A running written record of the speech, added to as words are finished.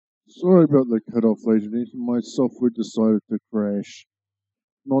Sorry about the cut-off, ladies. My software decided to crash.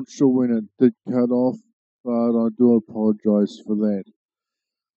 Not sure when it did cut off, but I do apologize for that.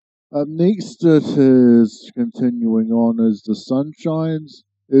 Up next, it is continuing on as the Sunshines,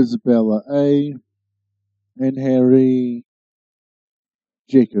 Isabella A, and Harry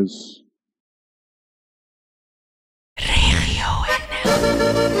Jekkers.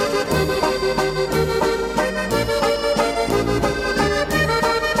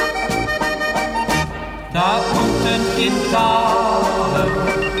 Da unten in Thalen,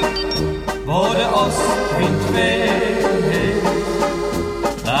 wo der Ostwind weht,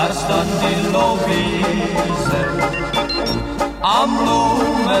 da stand die Lovise am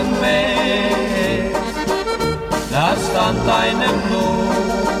Blumenbeet. Da stand eine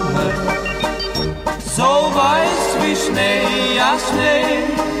Blume, so weiß wie Schnee, ja Schnee,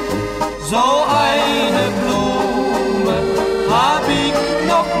 so eine Blume hab ich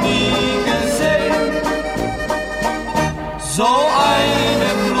noch nie gesehen. So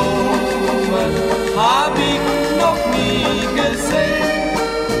eine Blume hab ich noch nie gesehen.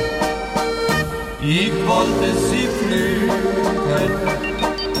 Ich wollte sie pflücken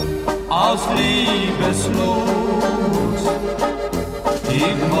aus Liebeslust.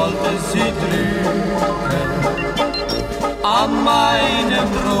 Ich wollte sie drücken an meine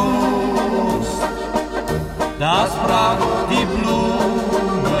Brust. Das brach die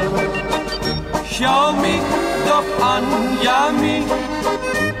Blume. Schau mich doch an, ja mich,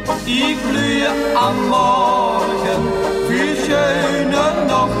 ich blühe am Morgen, viel schöner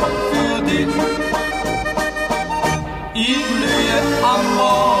noch für dich. Ich blühe am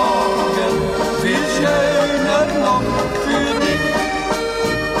Morgen, viel schöner noch für dich.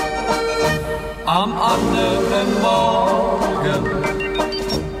 Am anderen Morgen,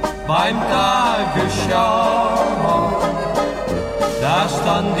 beim Tagesschau, da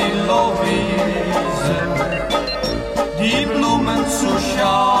stand die Lovise, die Blumen zu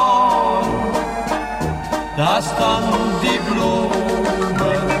schauen. Da stand die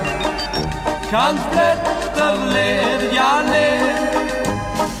Blume, ganz blätterleer, ja leer.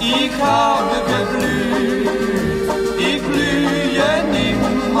 Ich habe geblüht, ich blühe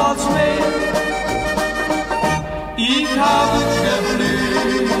niemals mehr. Ich habe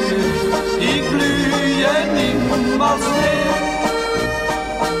geblüht, ich blühe niemals mehr.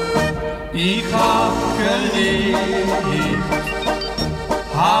 Ich hab geliebt,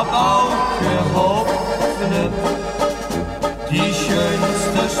 hab auch gehofft, die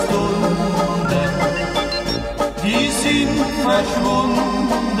schönsten Stunden, die sind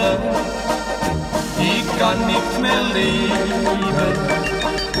verschwunden. Ich kann nicht mehr lieben,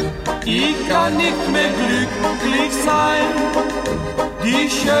 ich kann nicht mehr glücklich sein. Die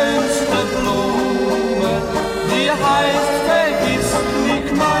schönste Blume, die heißt vergiss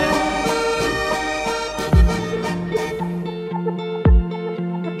nicht mein.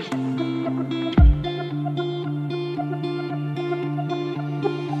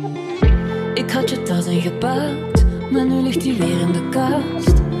 Ik had je tas ingepakt, maar nu ligt die weer in de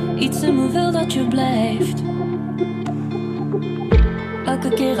kast. Iets in me wil dat je blijft. Elke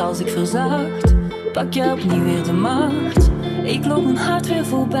keer als ik verzacht, pak je opnieuw weer de macht. Ik loop mijn hart weer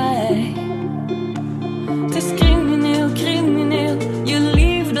voorbij. Het is crimineel, crimineel, je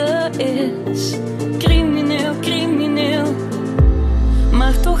liefde is crimineel, crimineel.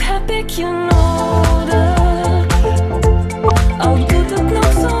 Maar toch heb ik je nodig. Al doet het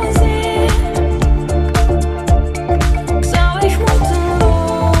nog zo'n zeer.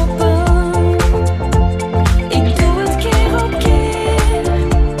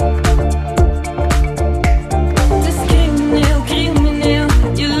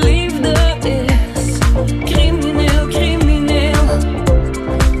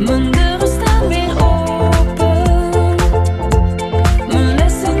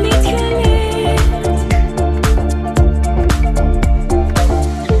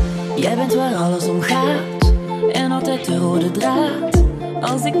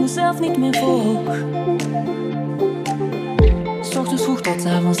 Als ik mezelf niet meer volg, 's ochtends vroeg tot 's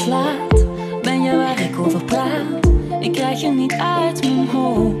avonds laat, ben je waar ik over praat. Ik krijg je niet uit mijn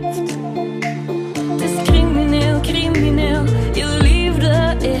hoofd. Het is crimineel, crimineel, je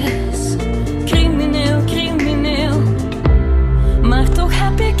liefde is crimineel, crimineel. Maar toch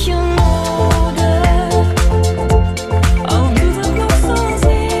heb ik je nodig. Al doet het nog zo'n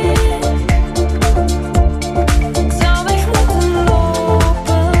zeer. Ik zou weg moeten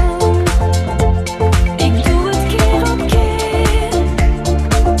lopen. Ik doe het keer op keer.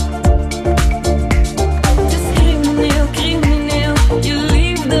 Het is crimineel, crimineel, je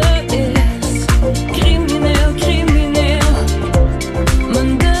liefde is crimineel, crimineel.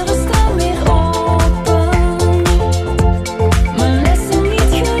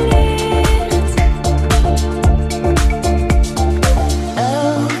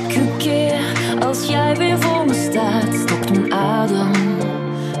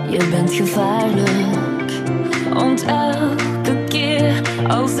 je bent gevaarlijk. Want elke keer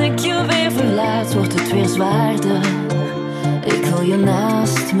als ik je weer verlaat, wordt het weer zwaarder. Ik wil je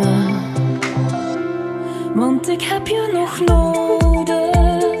naast me, want ik heb je nog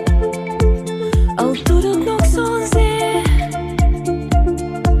nodig. Al doet het nog zo'n zeer,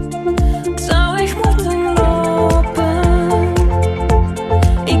 ik zou echt moeten lopen.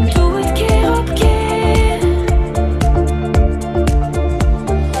 Ik doe het keer op keer.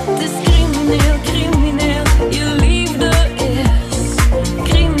 Het is crimineel, crimineel, je liefde is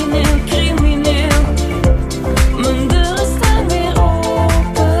crimineel, crimineel. Mijn deuren staan weer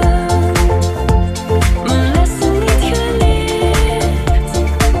open, mijn lessen niet geleerd.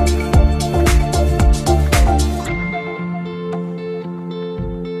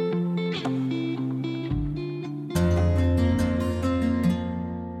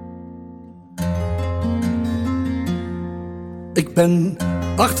 Ik ben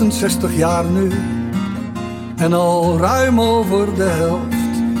 68 jaar nu en al ruim over de helft.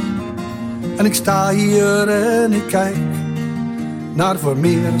 En ik sta hier en ik kijk naar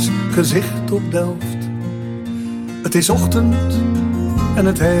Vermeers gezicht op Delft. Het is ochtend en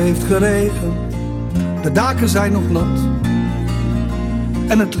het heeft geregend, de daken zijn nog nat.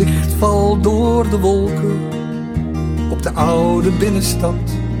 En het licht valt door de wolken op de oude binnenstad.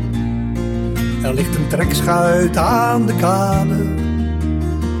 Er ligt een trekschuit aan de kade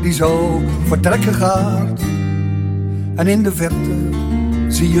die zo vertrekken gaat. En in de verte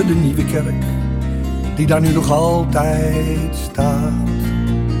zie je de nieuwe kerk die daar nu nog altijd staat.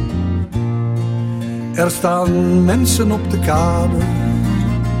 Er staan mensen op de kade,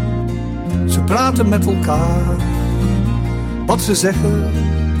 ze praten met elkaar. Wat ze zeggen,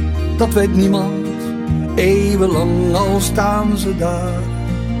 dat weet niemand, eeuwenlang al staan ze daar.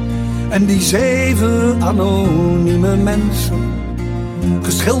 En die 7 anonieme mensen,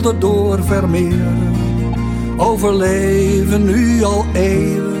 geschilderd door Vermeer, overleven nu al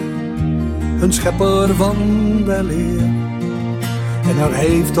eeuwen hun schepper van weleer. En er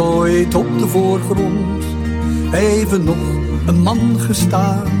heeft ooit op de voorgrond even nog een man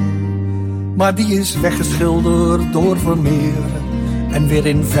gestaan, maar die is weggeschilderd door Vermeer en weer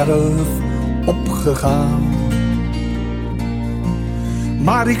in verf opgegaan.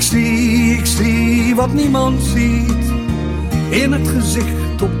 Maar ik zie wat niemand ziet in het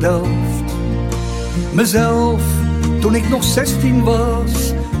gezicht op Delft. Mezelf toen ik nog 16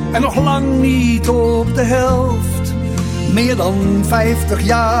 was en nog lang niet op de helft. Meer dan 50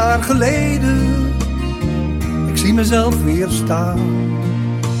 jaar geleden, ik zie mezelf weer staan.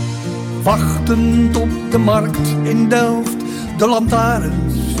 Wachtend op de markt in Delft, de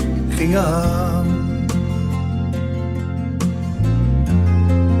lantaarns gingen aan.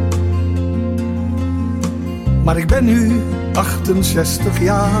 Maar ik ben nu 68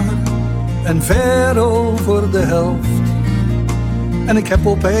 jaar en ver over de helft. En ik heb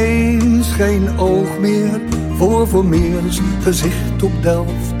opeens geen oog meer voor Vermeers gezicht op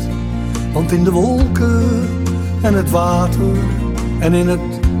Delft. Want in de wolken en het water en in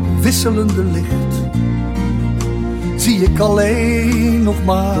het wisselende licht zie ik alleen nog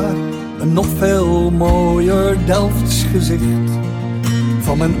maar een nog veel mooier Delfts gezicht.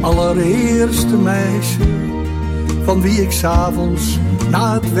 Van mijn allereerste meisje, van wie ik 's avonds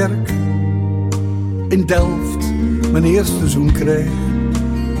na het werk in Delft mijn eerste zoen kreeg,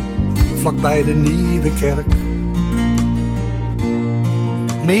 vlakbij de Nieuwe Kerk.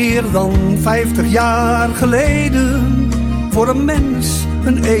 Meer dan 50 jaar geleden, voor een mens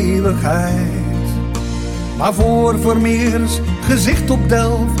een eeuwigheid. Maar voor Vermeers gezicht op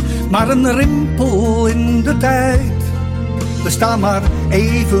Delft, maar een rimpel in de tijd. We staan maar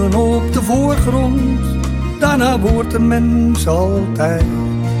even op de voorgrond, daarna wordt een mens altijd.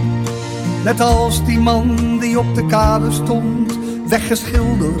 Net als die man die op de kade stond,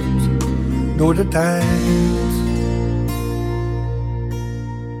 weggeschilderd door de tijd.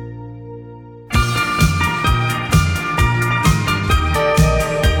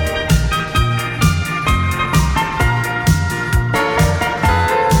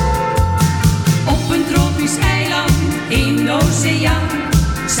 Op een tropisch eiland in de oceaan,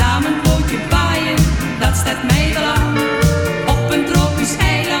 samen pootje paaien, dat staat mij wel aan. Op een tropisch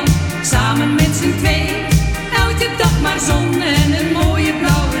eiland, samen met z'n twee, elke dag maar zon en een mooie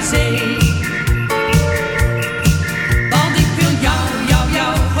blauwe zee.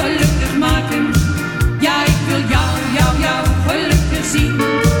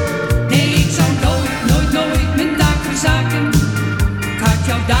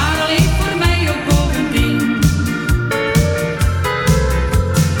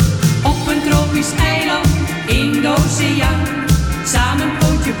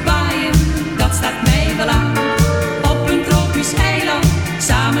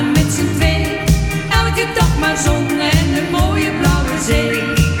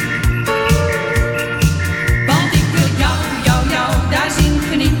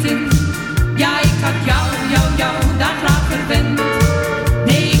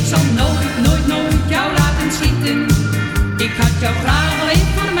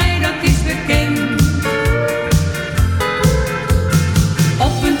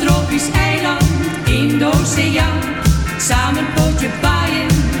 oceaan. Samen pootje paaien,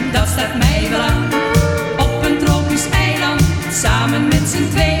 dat staat mij wel aan. Op een tropisch eiland, samen met z'n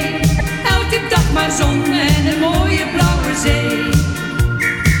twee. Elke dag maar zon en een mooie blauwe zee.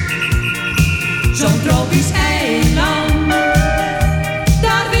 Zo'n tropisch eiland,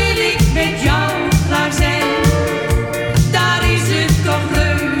 daar wil ik met jou klaar zijn. Daar is het toch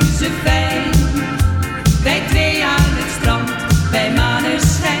reuze fijn. Wij twee aan het strand, bij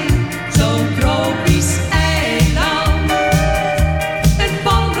maneschijn. Zo'n tropisch eiland, het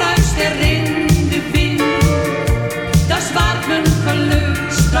bal ruist er in de wind. Dat is waar ik mijn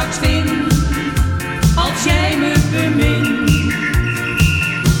geluk straks vind, als jij me bemint.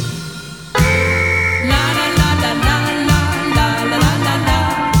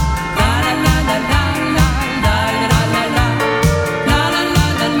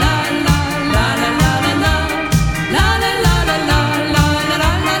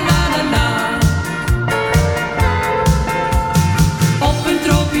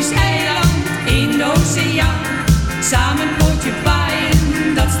 Samen pootje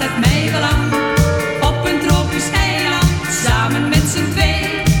paaien, dat staat mij wel aan. Op een tropisch eiland, samen met z'n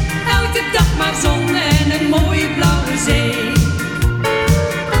twee. Elke dag maar zon en een mooie blauwe zee.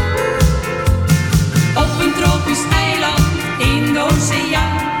 Op een tropisch eiland, in de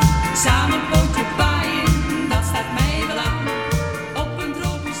oceaan. Samen pootje paaien, dat staat mij wel aan. Op een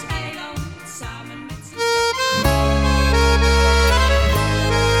tropisch eiland, samen met z'n twee.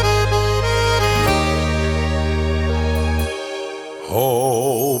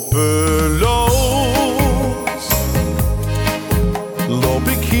 Hopeloos loop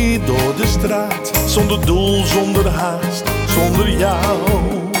ik hier door de straat, zonder doel, zonder haast, zonder jou.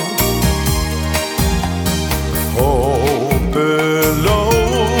 Hopeloos,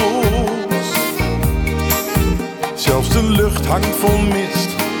 zelfs de lucht hangt vol mist,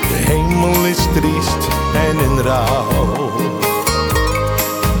 de hemel is triest en in rouw.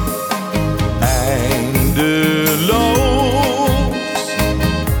 Eindeloos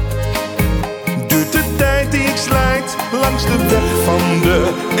langs de weg van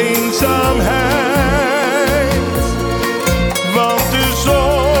de eenzaamheid. Want de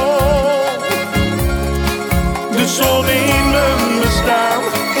zon in mijn bestaan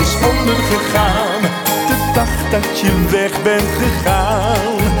is ondergegaan. De dag dat je weg bent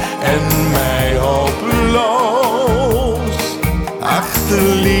gegaan en mij hopeloos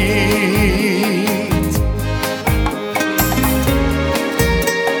achterliet.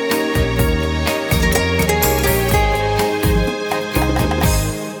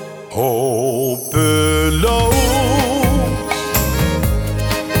 Hopeloos,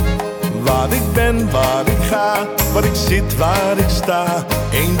 waar ik ben, waar ik ga, waar ik zit, waar ik sta,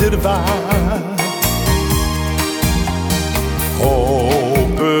 eender waar. Hopeloos,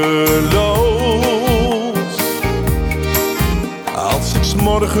 als ik 's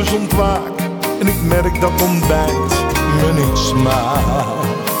morgens ontwaak en ik merk dat ontbijt me niet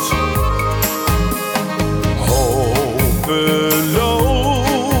smaakt. Hopeloos,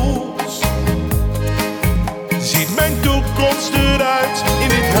 ziet mijn toekomst eruit in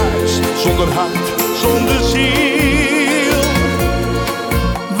dit huis, zonder hart, zonder ziel.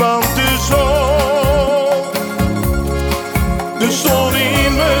 Want de zon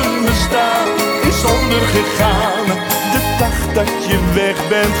in mijn bestaan is ondergegaan. De dag dat je weg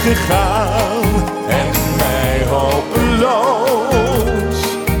bent gegaan en mij hopeloos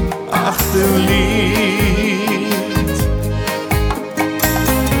achterliet.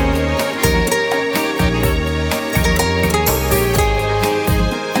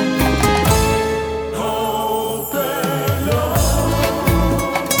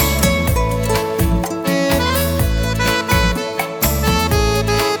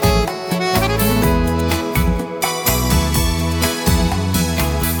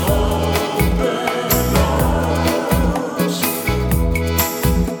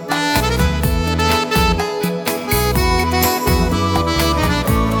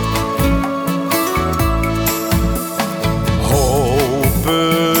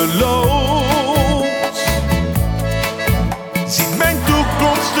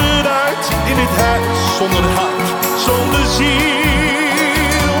 Zonder hart, zonder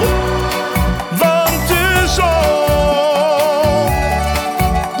ziel. Want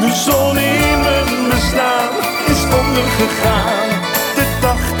de zon in mijn bestaan is ondergegaan. De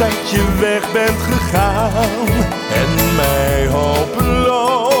dag dat je weg bent gegaan en mij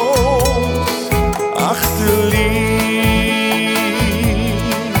hopeloos achterliet.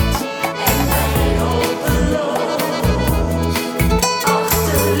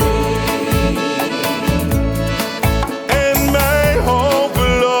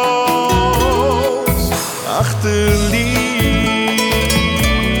 laatste lied.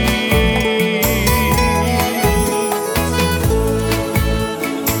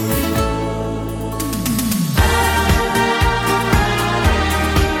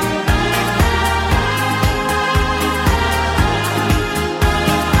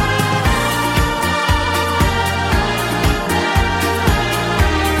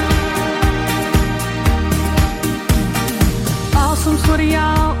 Als soms voor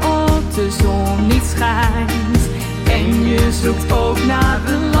jou ook de zon niet schijnt en je zoekt ook naar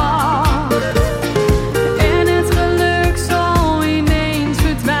de lach en het geluk zo ineens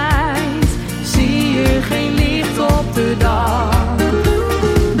verdwijnt, zie je geen licht op de dag.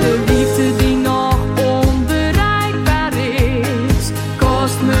 De liefde die nog onbereikbaar is,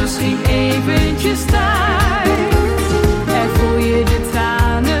 kost misschien eventjes tijd en voel je de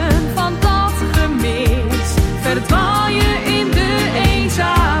tranen van dat gemis, verdwaal je in de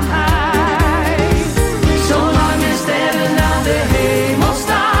eenzaamheid. Zolang er sterren aan de hemel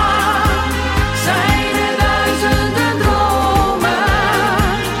staan, zijn er duizenden dromen.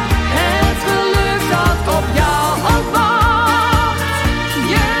 Het geluk dat op jou ook wacht,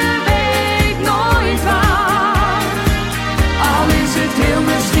 je weet nooit waar. Al is het heel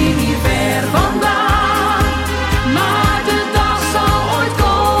misschien niet ver vandaan, maar de dag zal ooit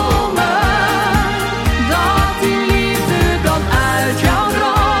komen dat die liefde dan uit jouw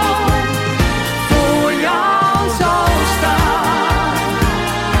droom voor jou zal staan.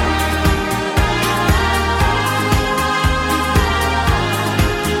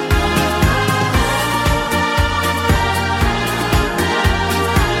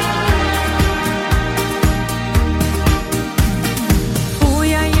 Voel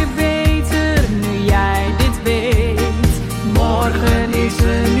jij je beter nu jij dit weet? Morgen is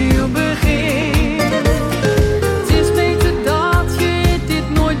een nieuw begin. Het is beter dat je dit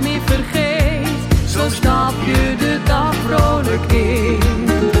nooit meer vergeet. Zo stap je de dag vrolijk in.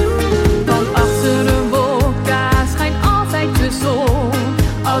 Want achter een wolk daar schijnt altijd de zon.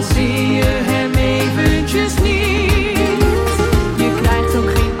 Al zie je hem eventjes niet. Je krijgt ook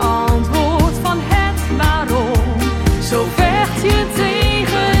geen antwoord van het waarom. Zo vecht je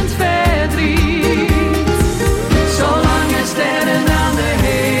tegen het verdriet. Zolang er sterren aan de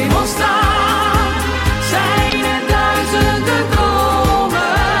hemel staan, zijn er duizenden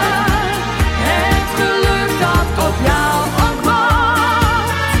dromen. Het geluk dat op jou ook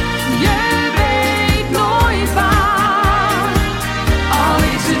wacht, je weet nooit waar. Al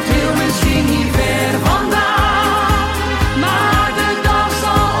is het heel misschien niet ver vandaan, maar de dag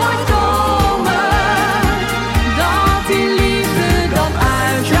zal ooit komen dat die liefde dan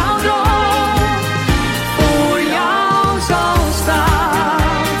uit jouw droom voor jou zal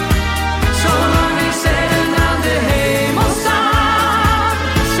staan. Zolang er sterren aan de hemel staan,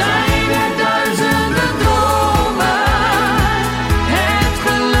 zijn er duizenden dromen. Het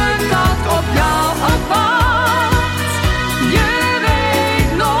geluk dat op jou ook wacht, je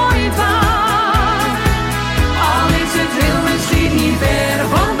weet nooit waar. Al is het heel misschien niet ver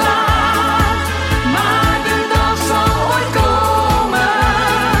vandaan, maar de dag zal ooit komen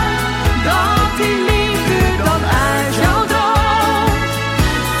dat die liefde dan uit jouw droom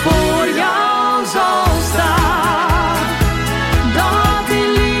voor jou zal staan. Dat die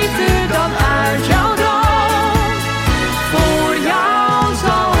liefde dan uit jouw droom voor jou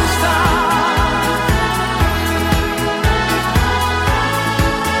zal staan.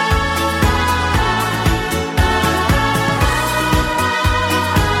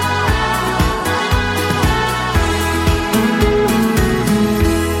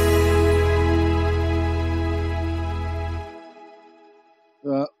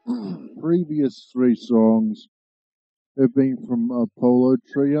 The previous three songs have been from Apollo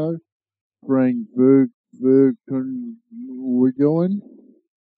Trio, Frank Verkenwigoen,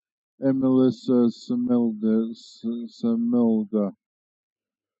 and Melissa Samilda.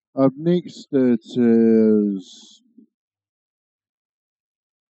 Up next it is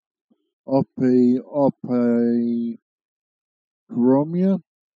Ope Kromia,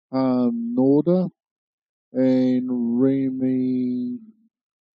 Norda, and Remy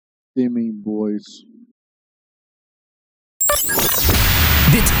Demi Boys.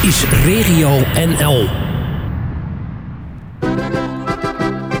 Dit is Regio NL.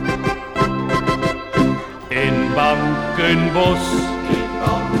 In Bankenbos,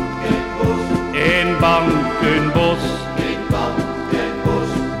 in Bankenbos,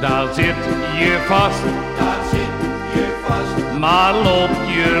 daar zit je vast, maar loop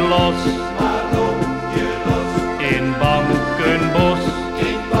je los. In Bankenbos,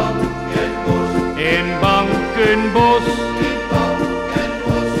 in Bankenbos,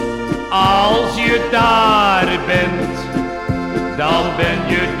 als je daar bent, dan ben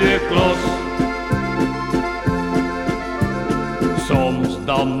je de klos. Soms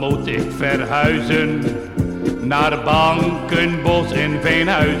dan moet ik verhuizen naar Bankenbos en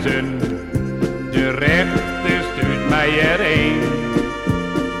Veenhuizen. De rechter stuurt mij erheen,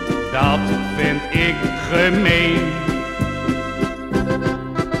 dat vind ik gemeen.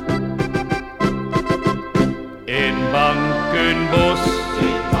 In Bankenbos,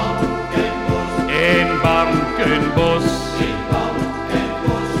 in Bankenbos,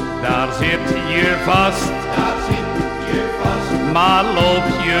 daar zit je vast, maar loop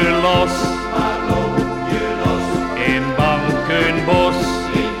je los. In Bankenbos,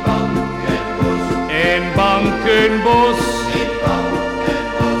 in Bankenbos,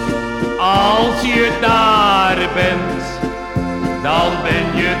 als je daar bent, dan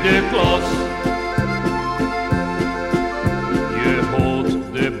ben je de klos. Je hoort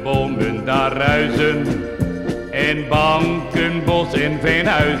de bomen daar ruizen, in Bankenbos en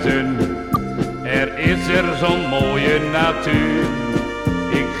Veenhuizen. Er is er zo'n mooie natuur,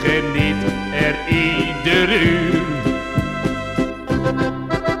 ik geniet er ieder uur.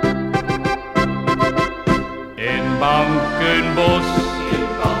 In Bankenbos,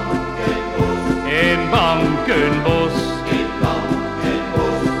 in Bankenbos,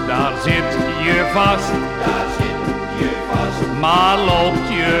 daar zit je vast, maar loopt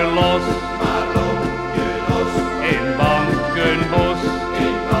je los. In Bankenbos,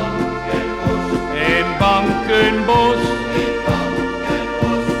 in Bankenbos,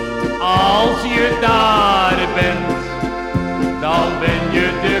 als je daar bent, dan ben je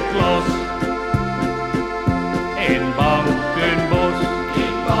de klos. In Bankenbos,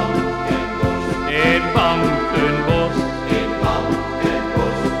 in Bankenbos,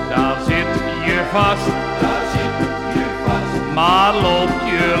 daar zit je vast, maar loopt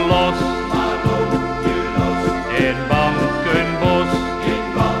je los. In Bankenbos,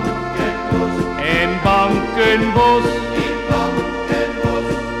 in Bankenbos,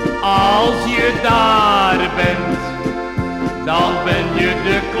 als je daar bent, dan ben je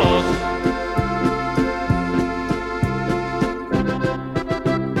de klos.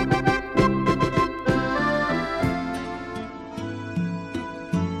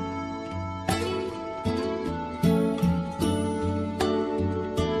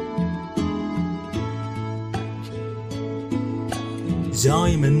 Zou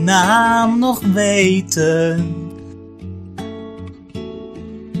je mijn naam nog weten?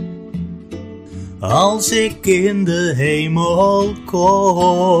 Als ik in de hemel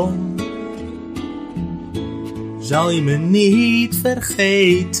kom, zou je me niet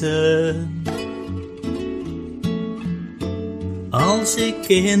vergeten? Als ik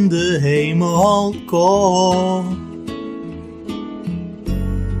in de hemel kom,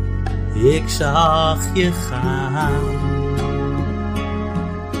 ik zag je gaan.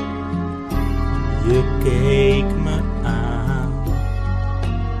 Je keek me aan,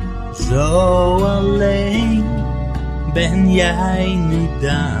 zo alleen ben jij nu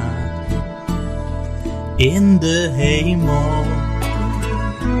daar in de hemel.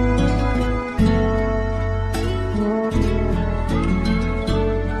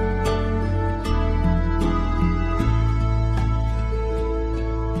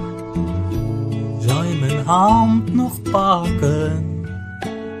 Zou je mijn hand nog pakken?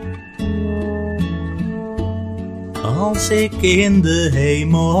 Als ik in de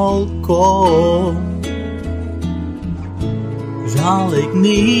hemel kom, zal ik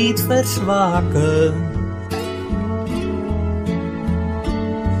niet verzwakken.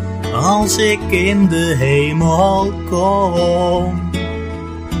 Als ik in de hemel kom,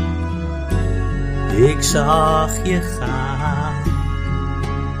 ik zag je gaan.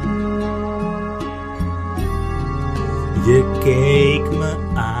 Je keek me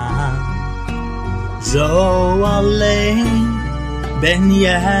aan, zo alleen ben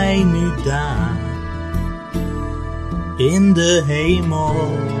jij nu daar in de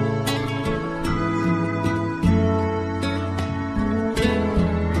hemel.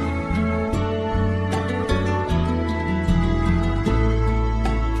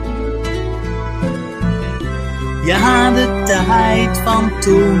 Ja, de tijd van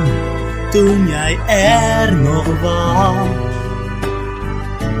toen jij er nog was.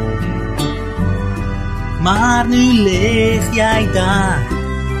 Maar nu lig jij daar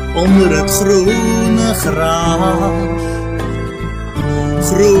onder het groene gras.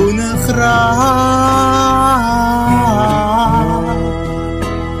 Groene gras.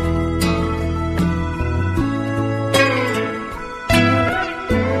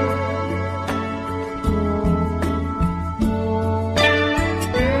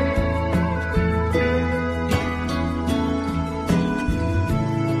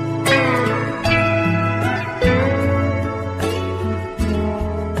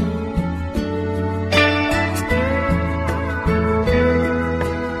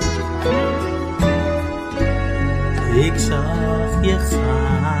 je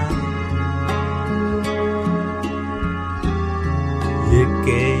gaan. Je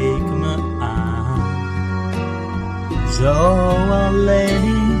keek me aan. Zo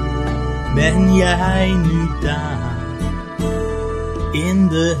alleen ben jij nu daar in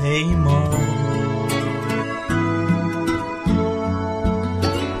de hemel.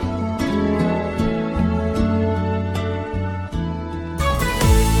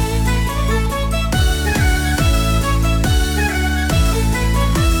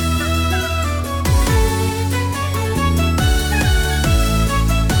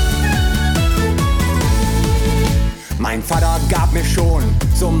 Mein Vater gab mir schon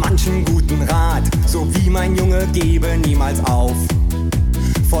so manchen guten Rat, so wie mein Junge, gebe niemals auf.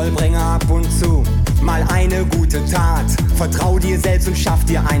 Vollbringe ab und zu mal eine gute Tat, vertrau dir selbst und schaff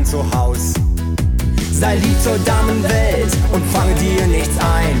dir ein Zuhause. Sei lieb zur Damenwelt und fange dir nichts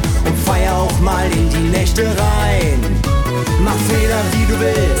ein und feier auch mal in die Nächte rein. Mach Fehler wie du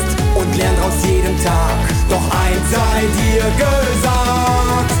willst und lern aus jedem Tag, doch eins sei dir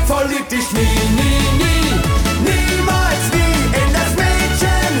gesagt, verlieb dich nie, nie, nie, niemals wie in das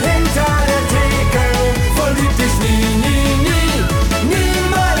Mädchen hinter der Theke. Verlieb dich nie, nie, nie,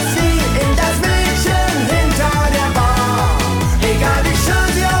 niemals wie in das Mädchen hinter der Bar. Egal wie schön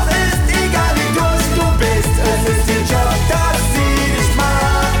sie auch ist, egal wie durstig du bist, es ist ihr Job, dass sie dich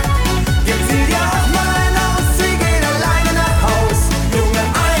mag. Gib sie dir auch mal ein Haus, sie geht alleine nach Haus. Junge,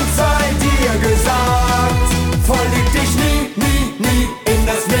 eins sei dir gesagt, verlieb dich nie, nie, nie in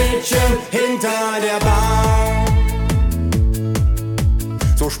das Mädchen hinter der Bar.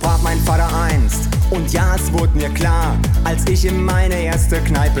 So sprach mein Vater einst, und ja, es wurde mir klar, als ich in meine erste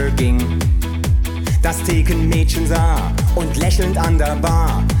Kneipe ging. Das Thekenmädchen sah und lächelnd an der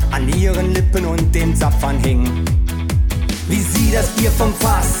Bar an ihren Lippen und den Zapfern hing. Wie sie das Bier vom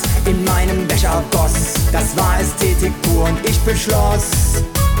Fass in meinem Becher goss, das war Ästhetik pur und ich beschloss,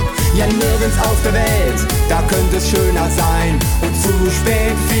 ja nirgends auf der Welt, da könnte es schöner sein. Und zu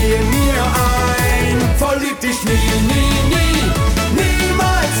spät fiel mir ein, verlieb dich nie, nie, nie,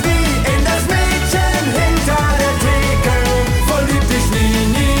 niemals wie in das Mädchen hinter der Theke. Verlieb dich nie,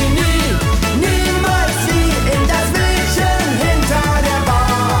 nie, nie, niemals wie in das Mädchen hinter der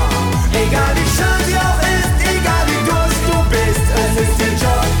Bar. Egal wie schön sie auch ist, egal wie durstig du bist, es ist ihr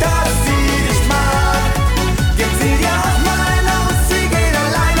Job, dass sie dich mag. Gib sie dir auch mal ein Haus, sie geht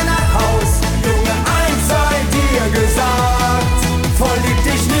alleine nach Haus. Junge, eins sei dir gesagt, verlieb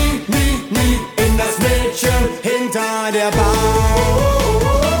dich nie, nie, nie in das Mädchen hinter der Bar.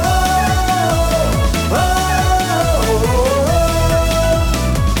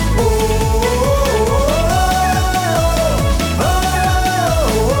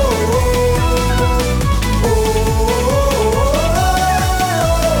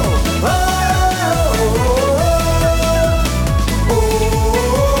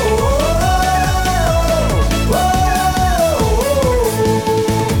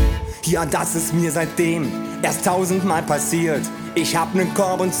 Ja, das ist mir seitdem erst 1000-mal passiert. Ich hab nen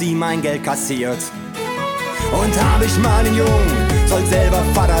Korb und sie mein Geld kassiert. Und hab ich mal einen Jungen, soll selber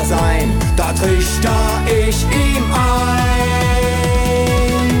Vater sein, da trichter ich ihm ein.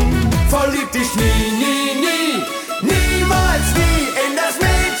 Verlieb dich nie, nie, nie, niemals wie in das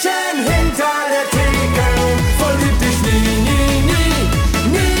Mädchen hinter der Theke. Verlieb dich nie, nie, nie,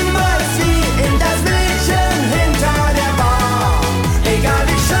 niemals wie in das Mädchen hinter der Bar. Egal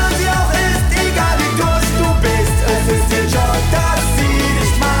wie schön sie auch ist, egal wie durstig du bist, es ist ihr Job, dass sie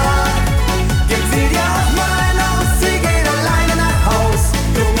dich mag. Gib sie dir auch mal ein Haus, sie geht alleine nach Haus.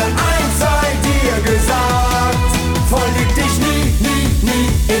 Junge, eins sei dir gesagt, verlieb dich nie, nie, nie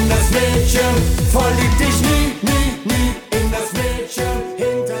in das Mädchen. Verlieb dich nie, nie, nie in das Mädchen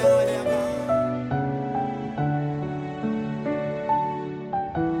hinter der Bar.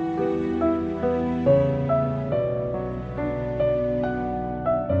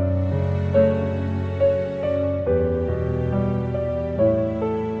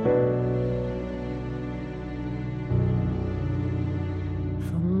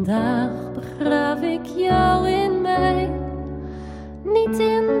 Vandaag begraaf ik jou in mij, niet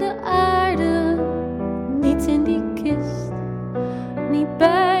in de aarde, niet in die kist, niet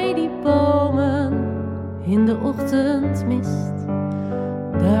bij die bomen in de ochtendmist.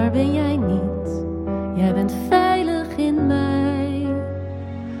 Daar ben jij niet, jij bent veilig in mij.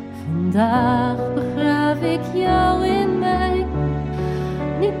 Vandaag begraaf ik jou in mij,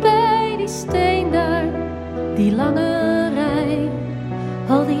 niet bij die steen daar, die lange rij.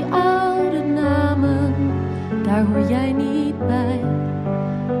 Al die oude namen, daar hoor jij niet bij.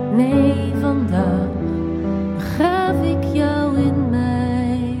 Nee, vandaag begraaf ik jou in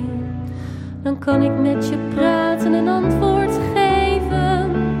mij. Dan kan ik met je praten en antwoord geven.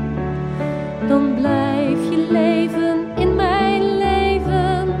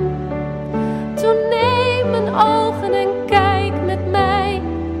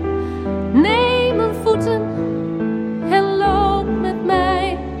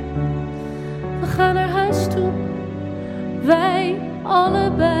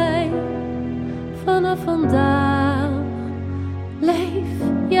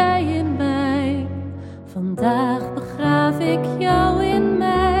 Vandaag begraaf ik jou in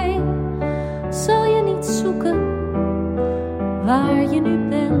mij. Zal je niet zoeken waar je nu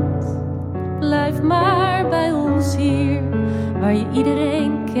bent? Blijf maar bij ons hier, waar je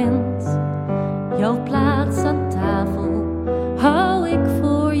iedereen kent. Jouw plaats aan tafel hou ik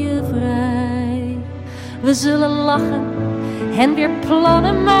voor je vrij. We zullen lachen en weer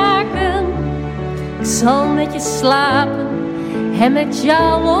plannen maken. Ik zal met je slapen en met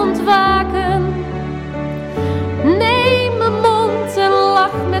jou ontwaken. Neem mijn mond en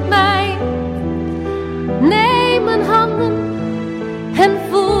lach met mij. Neem mijn handen en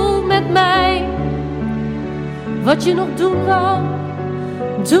voel met mij. Wat je nog doen wou,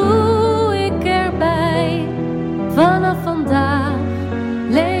 doe ik erbij. Vanaf vandaag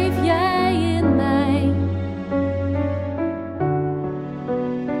leef jij in mij.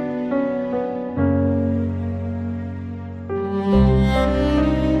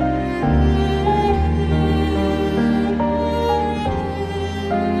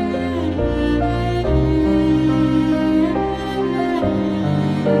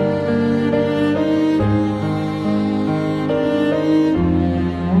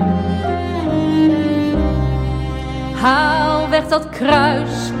 Haal weg dat kruis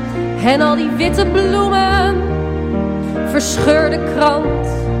en al die witte bloemen. Verscheur de krant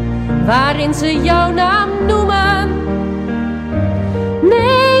waarin ze jouw naam noemen.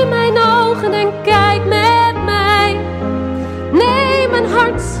 Neem mijn ogen en kijk met mij. Neem mijn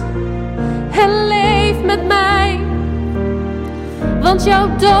hart en leef met mij. Want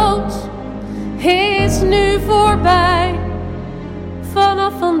jouw dood is nu voorbij.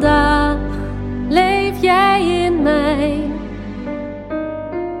 Vanaf vandaag leef jij in mij.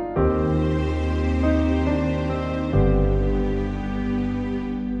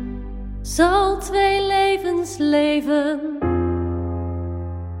 Zal 2 levens leven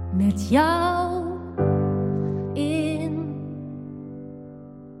met jou in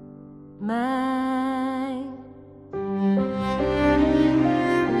mij.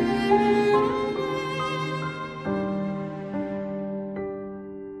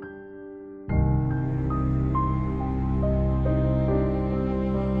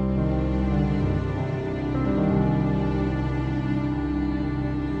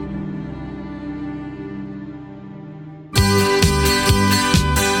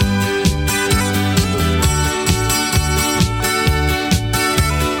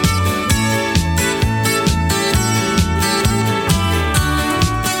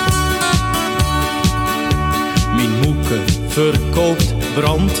 Verkoopt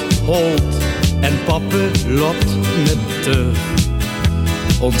brandhout en pappe loopt met teug.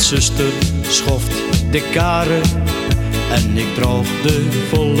 Ons zuster schoft de karen en ik droog de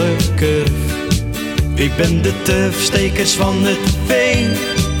volle kurf. Ik ben de tufstekers van het veen,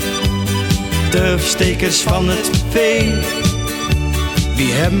 tufstekers van het veen.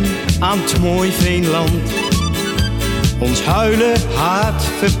 Wie hem aan het mooi veenland ons huilen haat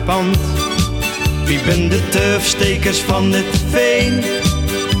verpand. Wie ben de tufstekers van het veen,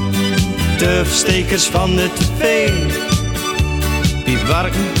 tufstekers van het veen. Die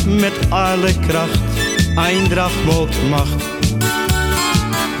werken met alle kracht, Eindracht maakt macht.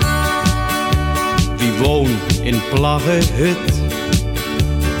 Wie woont in plaggenhut,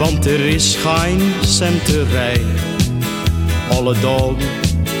 want er is geen centerij. Alle dagen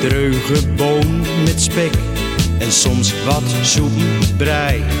dreuge boon met spek en soms wat zoeten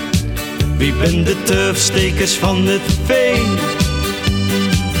brei. Wie ben de tufstekers van het veen,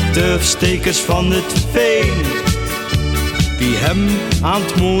 tufstekers van het veen. Wie hem aan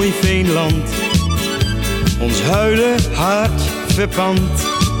het mooi veenland ons huilen hart verpand.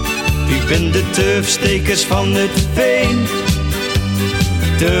 Wie ben de tufstekers van het veen,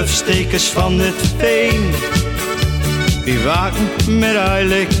 tufstekers van het veen. Wie waken met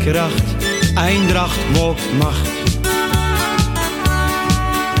alle kracht, Eindracht maakt macht.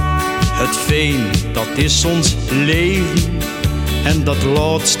 Het veen, dat is ons leven en dat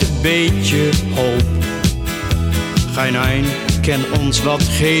laatste beetje hoop. Geen een kan ons wat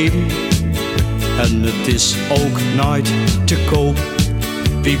geven en het is ook nooit te koop.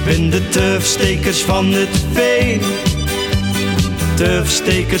 Wie ben de tufstekers van het veen,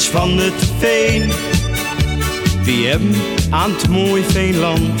 tufstekers van het veen. Wie hem aan het mooi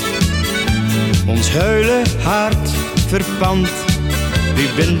veenland ons huilen hart verpand. Wie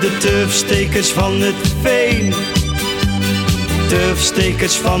ben de tufstekers van het veen,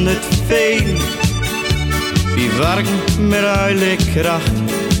 tufstekers van het veen. Wie werken met alle kracht,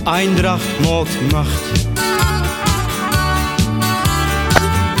 Eindracht maakt macht.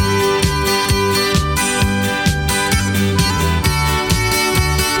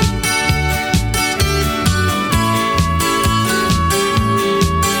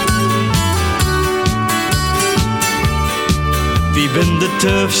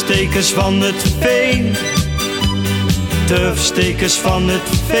 turfstekers van het veen. Turfstekers van het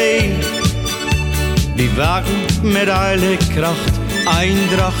veen. Die waren met alle kracht,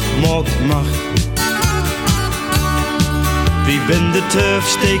 Eindracht maakt macht. Wie ben de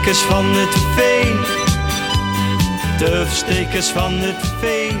turfstekers van het veen? Turfstekers van het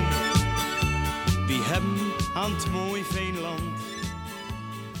veen. Wie hebben aan het mooi Veenland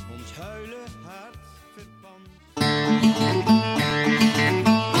ons huilen hart verpand.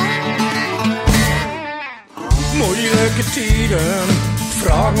 Moeilijke tijden,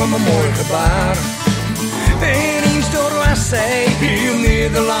 vraag me mijn mooi gebaar. En eens door was zij, heel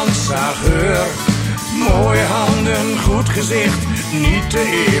Nederland zag haar. Mooie handen, goed gezicht, niet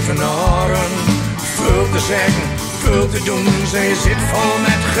te evenaren. Veel te zeggen, veel te doen, zij zit vol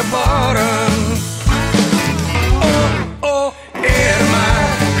met gebaren. Oh, oh, Irma,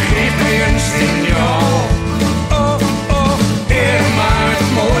 geef mij een signaal. Oh, oh, Irma,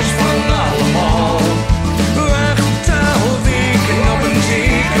 het mooist van allemaal. Wacht al weken op een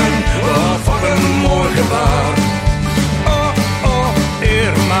teken, of op een mooi gebaar. Oh, oh,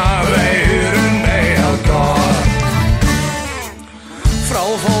 Irma, wij huren bij elkaar.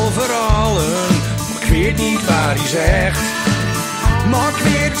 Vrouw vol verhalen, maar ik weet niet waar hij zegt. Maar ik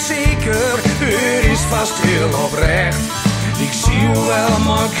weet zeker, het is vast heel oprecht. Ik zie je wel,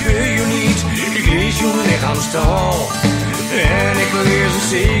 maar ik keur je niet. Ik lees je lichaamstaal. En ik lees het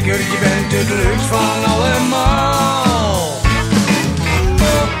zeker, je bent het leukst van allemaal.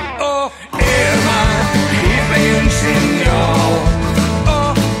 Oh, oh, Irma, geef mij een signaal.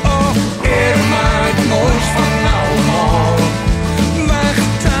 Oh, oh, Irma, het mooist van allemaal.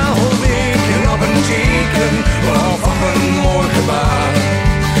 Wacht al weken op een teken, of op een mooi gebaar.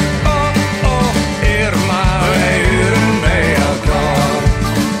 Oh, oh, Irma, wij huren bij elkaar.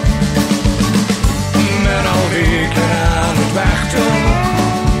 Met al weken aan het wachten,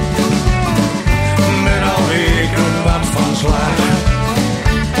 met al weken wat van slag.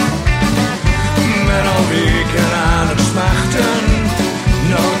 Met al weken aan het smachten,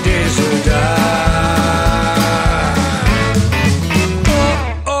 nog deze dag. Oh,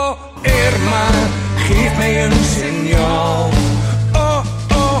 oh, Irma, geef mij een signaal. Oh,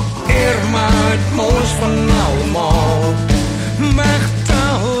 oh, Irma, het mooist van allemaal. Wacht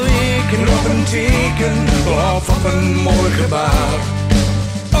al weken op een teken, of op een mooi gebaar.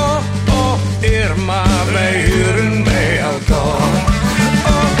 Oh, oh, Irma, wij huren bij elkaar.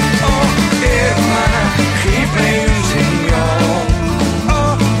 Oh, oh, Irma, geef mij een signaal.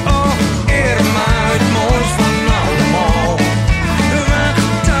 Oh, oh, Irma, het mooist van allemaal.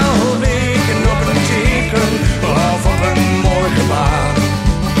 Wacht al weken op een teken, of op een mooi gebaar.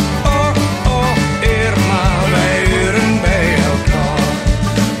 Oh, oh, Irma, wij huren bij elkaar.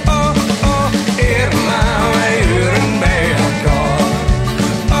 Oh, oh, Irma, wij huren bij elkaar.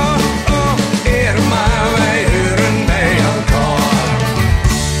 Oh, oh, Irma, wij huren bij elkaar.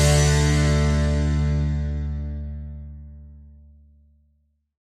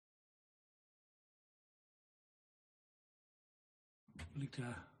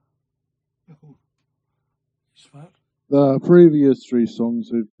 The previous three songs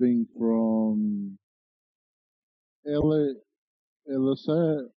have been from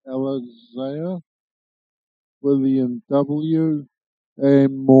Elizaiah, William W.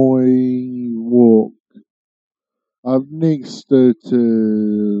 and Moy Walk. Up next it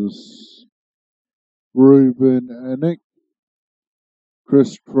is Ruben Annick,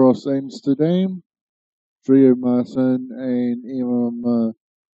 Crisscross Amsterdam, Trio Martin and Emma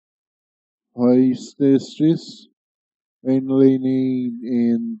Heistestres, and Lenny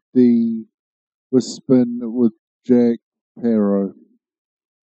and the Wispin with Jack Parrow.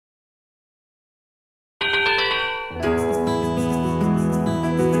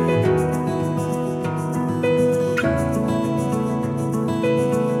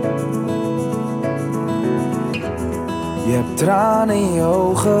 Je hebt tranen in je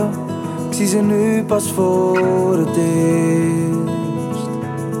ogen, ik zie ze nu pas voor het eerst.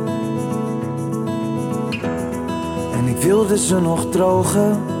 En ik wilde ze nog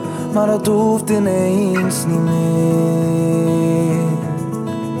drogen, maar dat hoeft ineens niet meer.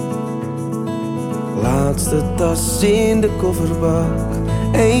 Laatste tas in de kofferbak,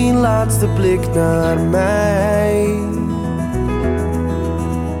 één laatste blik naar mij.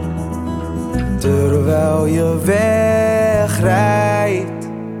 Terwijl je wegrijdt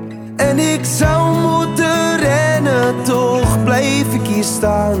en ik zou moeten rennen, toch blijf ik hier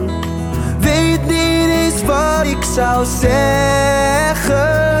staan. Weet niet eens wat ik zou zeggen.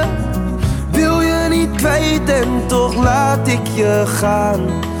 Wil je niet kwijt en toch laat ik je gaan.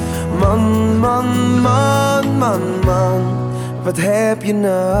 Man, man, man, man, man. Wat heb je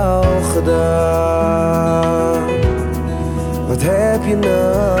nou gedaan? Wat heb je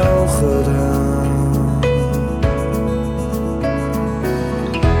nou gedaan?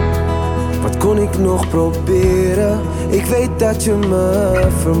 Wat kon ik nog proberen? Ik weet dat je me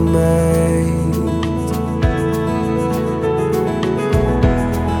vermijdt.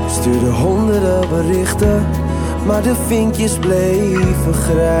 Stuurde honderden berichten, maar de vinkjes bleven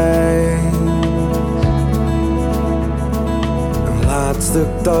grijs. Een laatste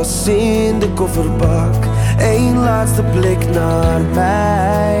tas in de kofferbak, één laatste blik naar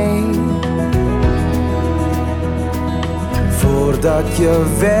mij. Voordat je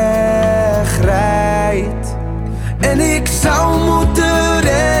wegrijdt. En ik zou moeten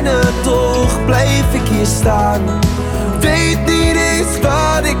rennen, toch blijf ik hier staan. Weet niet eens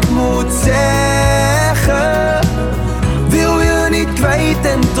wat ik moet zeggen. Wil je niet kwijt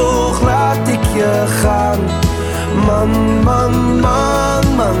en toch laat ik je gaan. Man, man,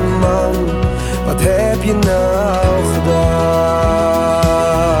 man, man, man. Wat heb je nou gedaan?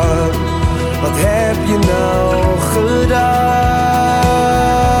 Wat heb je nou gedaan?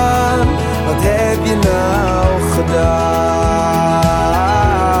 Wat heb je nou gedaan?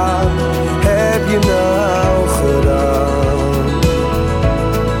 Heb je nou gedaan?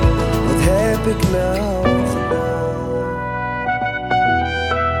 Wat heb ik nou gedaan?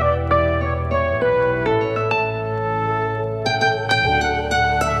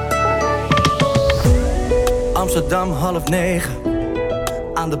 Amsterdam 8:30,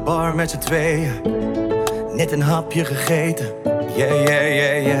 aan de bar met z'n tweeën. Net een hapje gegeten, yeah, yeah,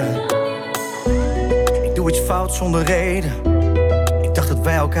 yeah, yeah. Ik doe iets fout zonder reden. Ik dacht dat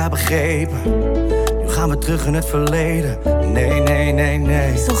wij elkaar begrepen. Nu gaan we terug in het verleden. Nee, nee, nee,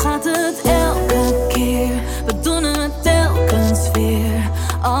 nee. Zo gaat het elke keer, we doen het telkens weer.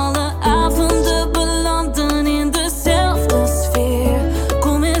 Alle avonden belanden in dezelfde sfeer.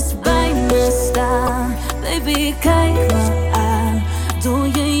 Kom eens bij me staan, baby, kijk me aan.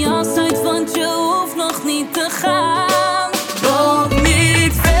 Doe je jas uit, want je hoeft nog niet te gaan. Loop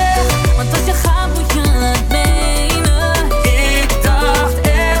niet weg, want als je gaat moet je het menen. Ik dacht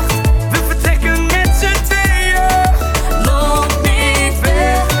echt, we vertrekken met z'n tweeën. Loop niet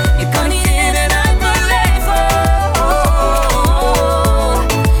weg, je kan niet in en uit mijn leven.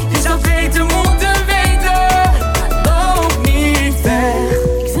 Je zou beter moeten weten. Loop niet weg.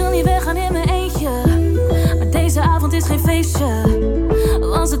 Ik wil niet weggaan in mijn eentje, maar deze avond is geen feestje.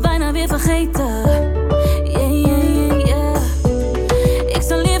 Was het bijna weer vergeten. Yeah, yeah, yeah, yeah. Ik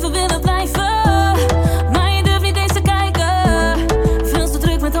zou liever willen blijven, maar je durft niet eens te kijken. Veel te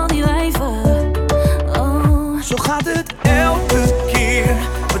druk met al die wijven. Oh. Zo gaat het elke keer,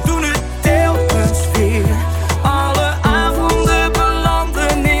 we doen het telkens weer. Alle avonden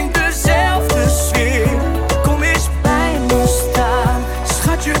belanden in dezelfde sfeer. Kom eens bij me staan,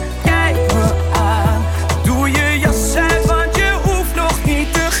 schatje, kijk me aan. Doe je jas uit, want je hoeft nog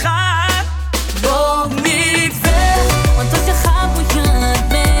niet te gaan. Loop niet weg, want als je gaat moet je het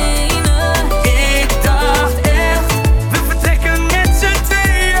menen. Ik dacht echt, we vertrekken met z'n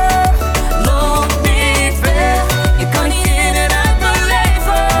tweeën. Loop niet weg, je kan niet in en uit mijn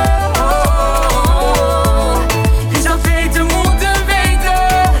leven. Je zou beter moeten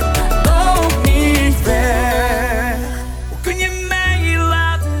weten. Loop niet weg. Hoe kun je mij hier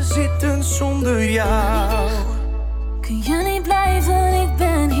laten zitten zonder jou? Kun je niet blijven, ik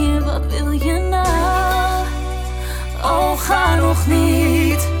ben hier, wat wil je nou? Oh, ga nog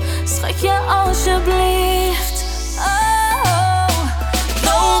niet, schatje, alsjeblieft. Oh,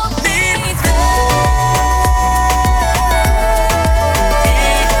 loop niet weg.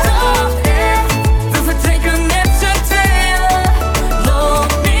 Ik dacht echt, we vertrekken met z'n tweeën.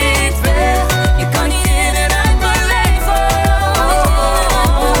 Loop niet weg, je kan niet in en uit mijn leven.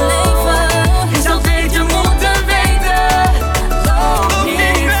 Je zou beter moeten weten. Loop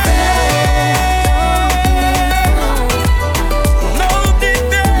niet weg. Loop niet weg.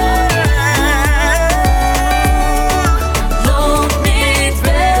 Loop niet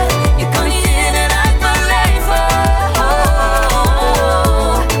weg, je kan niet in en uit mijn leven.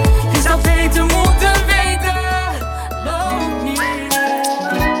 Je zou beter moeten weten. Loop niet weg.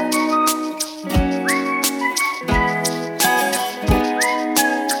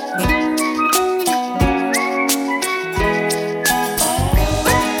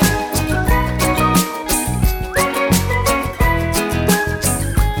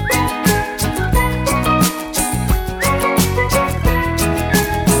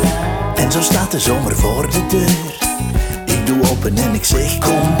 En zo staat de zomer voor de deur. Ik doe open en ik zeg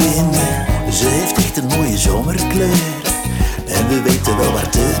kom binnen. Ze heeft echt een mooie zomerkleur. En we weten wel waar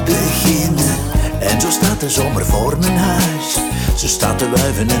te beginnen. En zo staat de zomer voor mijn huis. Ze staat te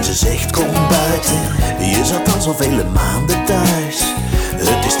wuiven en ze zegt kom buiten. Je zat al zoveel maanden thuis.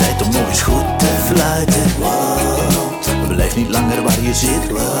 Het is tijd om nog eens goed te fluiten. Wow, blijf niet langer waar je zit.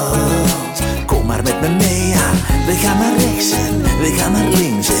 Wow, kom maar met me mee, ja. We gaan naar rechts en we gaan naar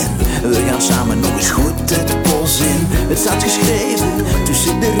links en we gaan samen nog eens goed het bos in. Het staat geschreven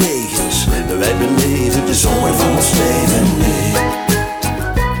tussen de regels. Wij beleven de zomer van ons leven nu.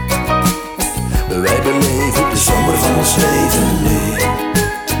 Wij beleven de zomer van ons leven nu.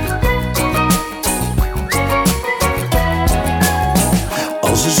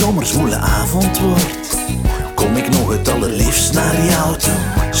 Als de zomerzwoele avond wordt, kom ik nog het allerliefst naar jou toe.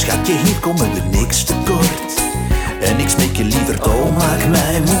 Schatje, hier komen we niks tekort. En ik smeek je liever, oh maak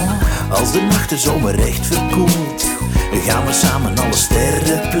mij moe. Als de nacht de zomer echt verkoelt, gaan we samen alle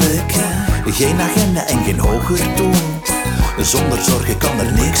sterren plukken. Geen agenda en geen hoger doel. Zonder zorgen kan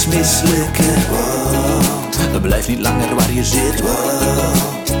er niks mislukken. Wow, blijf niet langer waar je zit. Wow,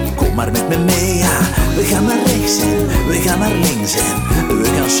 kom maar met me mee, ja. We gaan naar rechts en we gaan naar links en we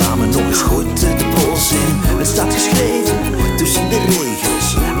gaan samen nog eens goed het bos in. Het staat geschreven tussen de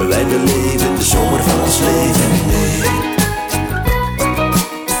regels. Wij beleven de zomer van ons leven nu.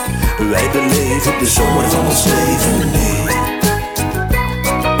 Wij beleven de zomer van ons leven nu.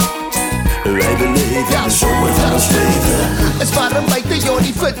 Wij beleven de zomer van ons leven. Is warm buiten, joh,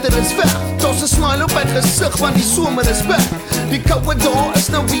 die fitter is weg. Toss 'n smile op my gesig, want die somer is weg. Die koude dag is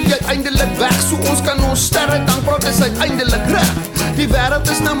nou weer uiteindelik weg. So ons kan ons sterre dankbaar is uiteindelik reg. Die wêreld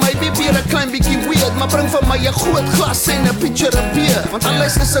is nou maybe weer 'n klein bietjie weird, maar bring vir my 'n groot glas en 'n pitcher of beer. Want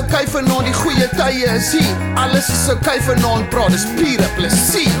alles is okay vanaand, die goeie tye is hier. Alles is okay vanaand, bro, dis pure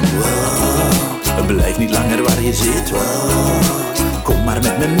plesier. Wow, blijf niet langer waar je zit. Wow, kom maar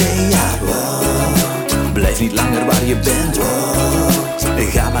met me mee, ja. Wow, blijf niet langer waar je bent. Wow,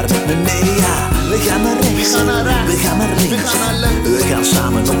 ga maar met me mee, ja. We gaan naar rechts, we gaan naar links. We gaan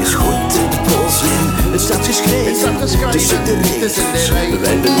samen nog eens goed het bos in. Het staat geschreven tussen de regels.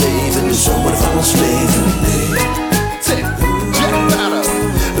 Wij beleven de zomer van ons leven nu.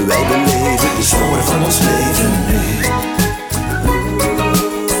 Wij beleven de zomer van ons leven nu.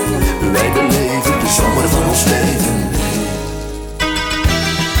 Wij beleven de zomer van ons leven nu.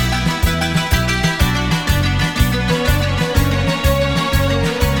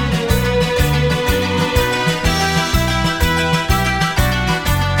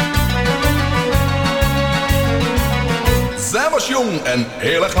 Zij was jong en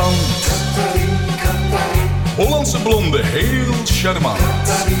elegant. Hollandse blonde, heel charmant.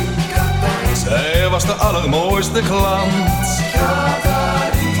 Zij was de allermooiste klant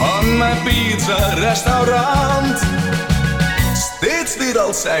van mijn pizza-restaurant. Steeds weer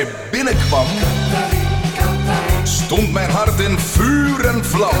als zij binnenkwam, stond mijn hart in vuur en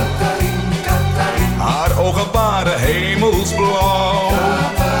vlam. Haar ogen waren hemelsblauw.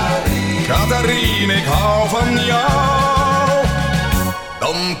 Catharine, ik hou van jou.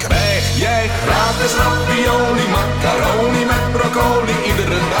 Dan krijg jij gratis ravioli, macaroni met broccoli.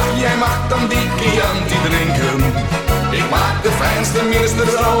 Iedere dag, jij mag dan die Chianti drinken. Ik maak de fijnste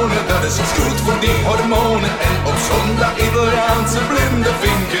minestrone, dat is goed voor die hormonen. En op zondag Italiaanse blinde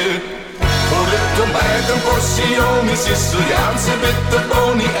vinken. Voor het ontbijt een portione Siciliaanse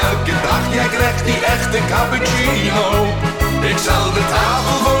bitterboni. Elke dag, jij krijgt die echte cappuccino. Ik zal de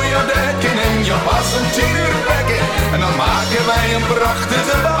tafel voor jou dekken en je pas om 10 uur wekken. En dan maken wij een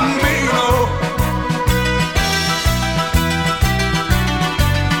prachtige bambino.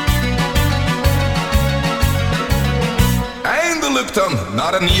 Eindelijk dan,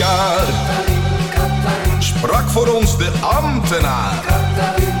 na een jaar, sprak voor ons de ambtenaar.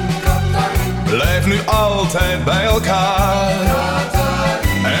 Blijf nu altijd bij elkaar.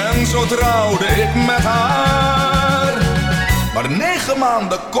 En zo trouwde ik met haar. Maar 9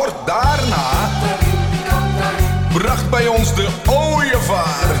 maanden kort daarna bracht bij ons de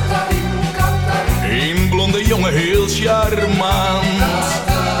ooievaar. Een blonde jongen, heel charmant,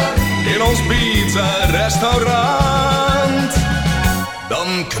 in ons pizza-restaurant.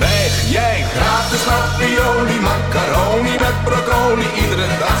 Dan krijg jij gratis ravioli, macaroni met broccoli. Iedere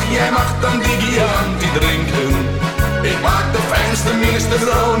dag, jij mag dan die Chianti drinken. Ik maak de fijnste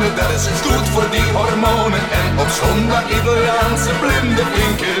minestrone, dat is goed voor die hormonen. En op zondag Italiaanse blinde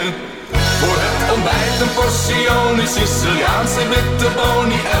vinken. Voor het ontbijt een portione Siciliaanse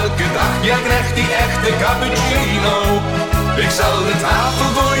bitterboni. Elke dag, jij krijgt die echte cappuccino. Ik zal de tafel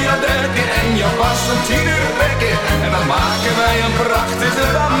voor jou dekken en jou pas om 10 uur wekken. En dan maken wij een prachtige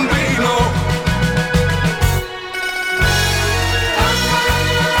bambino.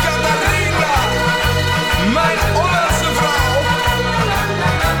 Catharina, mijn Hollandse vrouw.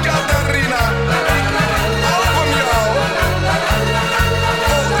 Catharina,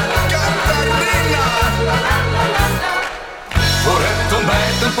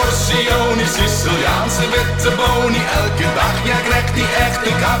 een portioni Siciliaanse witte boni. Elke dag, jij krijgt die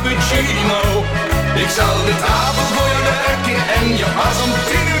echte cappuccino. Ik zal de tafel voor je dekken en je pas om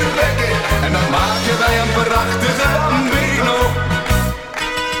 10 uur wekken. En dan maken wij een prachtige bambino.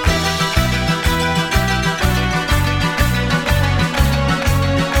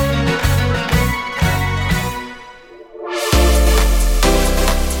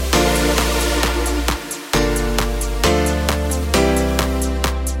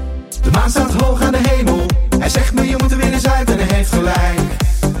 De maan staat hoog aan de hemel. Hij zegt me je moet er weer eens uit en hij heeft gelijk.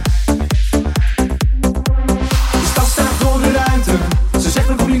 De stad staat voor de ruiten. Ze zegt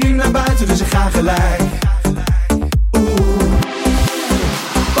me kom je nu naar buiten, dus ik ga gelijk.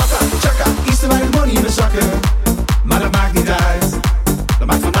 Pata, chaka, iets te weinig money in mijn zakken. Maar dat maakt niet uit. Dat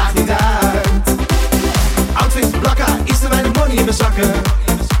maakt vandaag niet uit. Outfit, blakka, iets te weinig money in mijn zakken.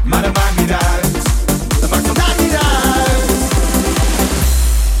 Maar dat maakt niet uit. Dat maakt vandaag niet uit.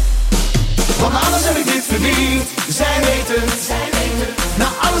 Want alles heb ik dit verdiend, zij weet het.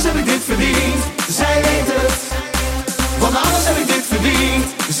 Nou alles heb ik dit verdiend, zij weet het. Want alles heb ik dit verdiend,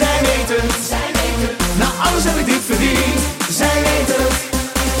 zij weet het. Nou alles heb ik dit verdiend, zij weet het.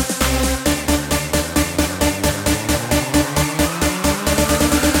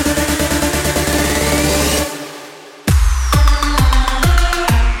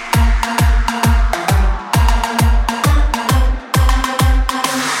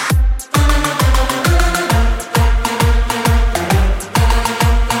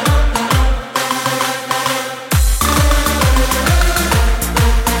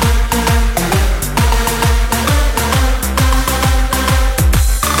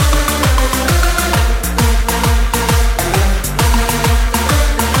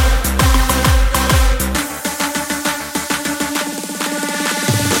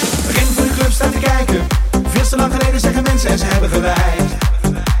 En ze hebben gelijk.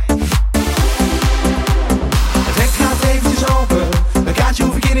 Het hek gaat eventjes open. Een kaartje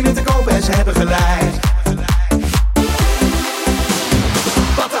hoef ik hier niet meer te kopen en ze hebben gelijk.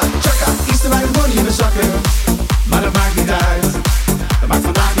 Pata, chaka, iets te weinig money in mijn zakken. Maar dat maakt niet uit. Dat maakt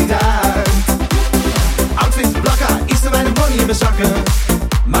vandaag niet uit. Outfit, blakka, iets te weinig money in mijn zakken.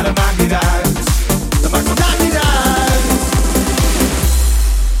 Maar dat maakt niet uit. Dat maakt vandaag niet uit.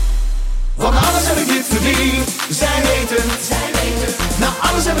 Want alles heb ik dit verdiend. Zij weet het. Nou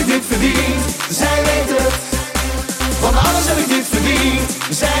alles heb ik dit verdiend. Zij weet het. Want alles heb ik dit verdiend.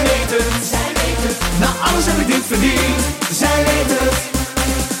 Zij weet het. Nou alles heb ik dit verdiend. Zij weet het.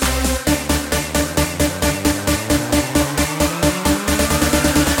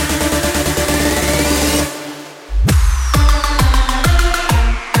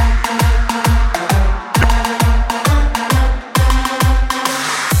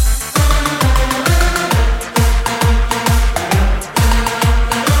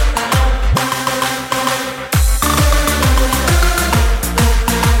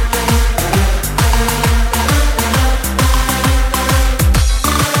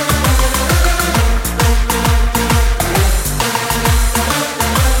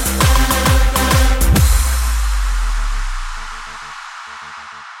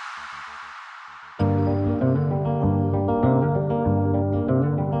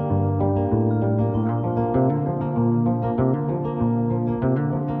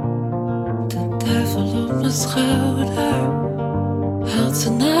 Haalt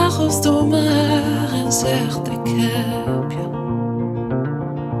zijn nagels door mijn haar en zegt ik heb je.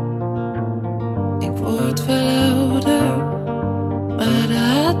 Ik word wel ouder, maar de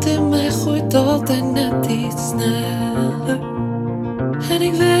haat in mij groeit altijd net iets sneller. En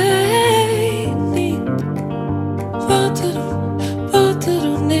ik weet niet wat te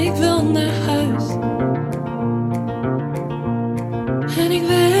doen, ik wil naar huis. En ik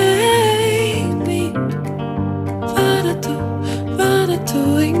weet niet waar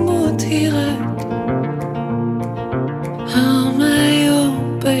naartoe, ik moet hieruit. Haal mij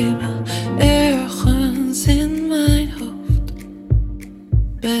op, baby, ergens in mijn hoofd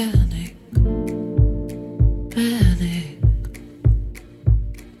ben ik.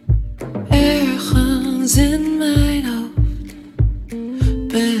 Ergens in mijn hoofd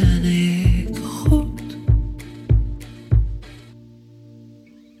ben ik goed.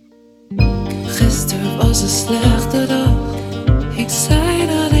 Gisteren was een slechte dag. Ik zei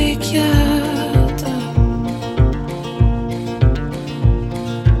dat ik jaatte.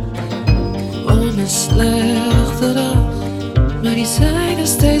 Gewoon een slechte dag. Maar die zijn er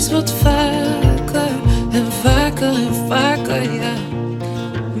steeds wat vaker. En vaker, ja.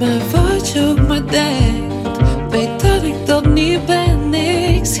 Maar wat je ook maar denkt, weet dat ik dat niet ben.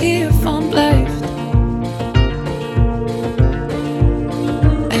 Niks hiervan blijft.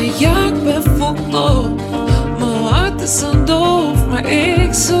 ook nog. Mijn hart is zo doof, maar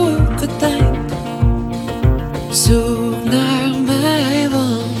ik zoek het eind. Zoek naar mij,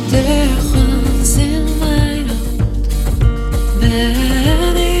 want ergens in mijn hoofd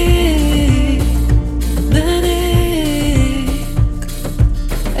ben ik.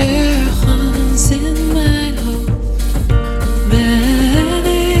 Ergens in mijn hoofd ben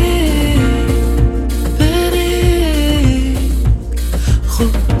ik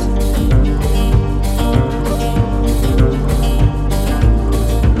goed.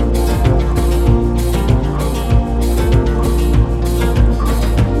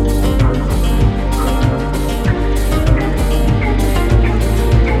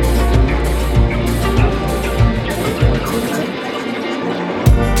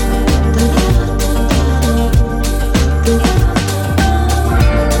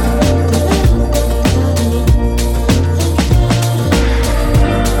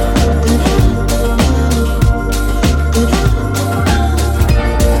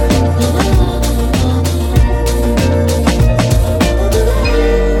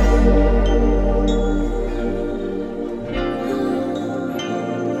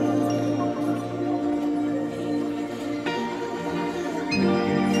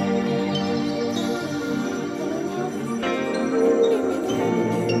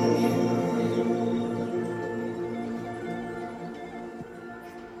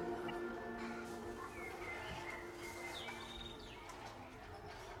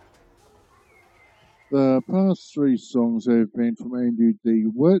 The past three songs have been from Andy D.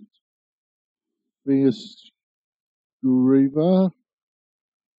 Witt, Fierce Griever,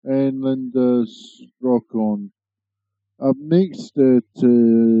 and Linda Strocon. Up next it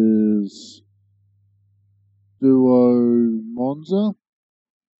is Duo Monza,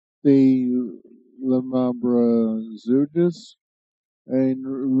 the Lamabra Zurgis, and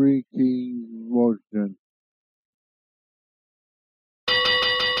Ricky Washington.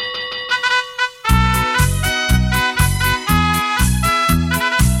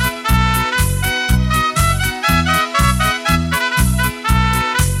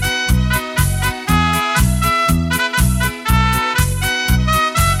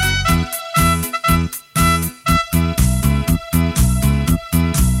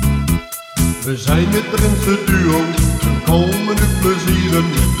 We zijn het Drentse duo, en komen u plezieren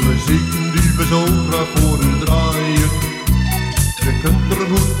met muziek die we zo graag voor u draaien. Je kunt er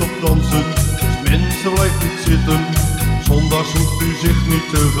goed op dansen, dus mensen blijf niet zitten, zondags hoeft u zich niet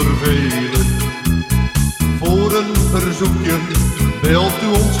te vervelen. Voor een verzoekje belt u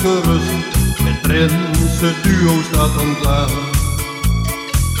ons gerust, het Drentse duo staat dan klaar.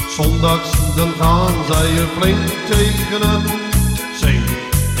 Zondags dan gaan zij er flink tegenaan, zing.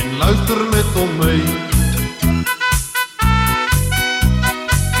 Luister met ons mee.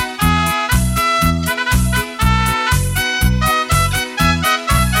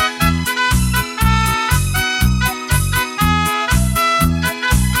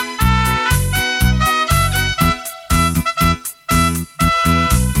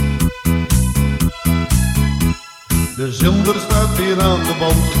 De zender staat weer aan de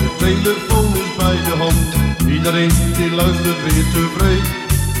band, de telefoon is bij de hand. Iedereen die luistert weer tevreden.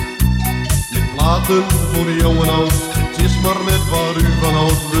 Platen voor jong en oud, het is maar net waar u van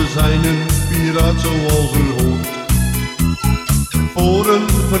houdt. We zijn een piraat zoals u hoort. Voor een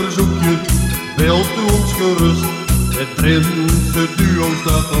verzoekje belt u ons gerust, het Drentse duo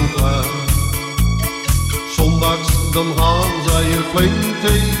staat dan klaar. Zondags dan gaan zij er flink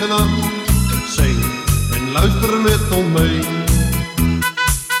tegenaan, zing en luister met ons mee.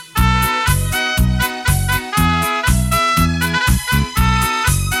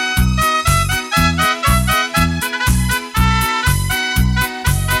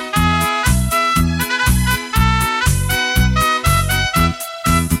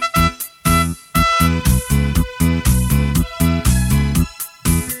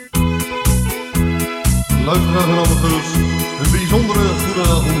 Luisteraars en allemaal gerust, een bijzondere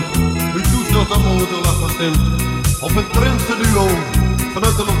goedenavond. U toestelt allemaal met een lach van stem op het Drentse duo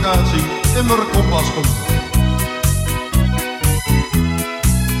vanuit de locatie Emmer-Kompaskum.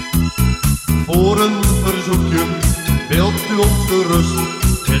 Voor een verzoekje belt u ons gerust,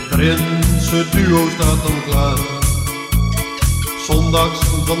 het Drentse duo staat dan klaar. Zondags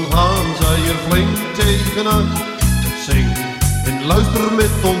dan gaan zij er flink tegenaan, zing en luister met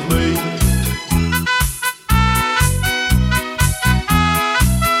ons mee.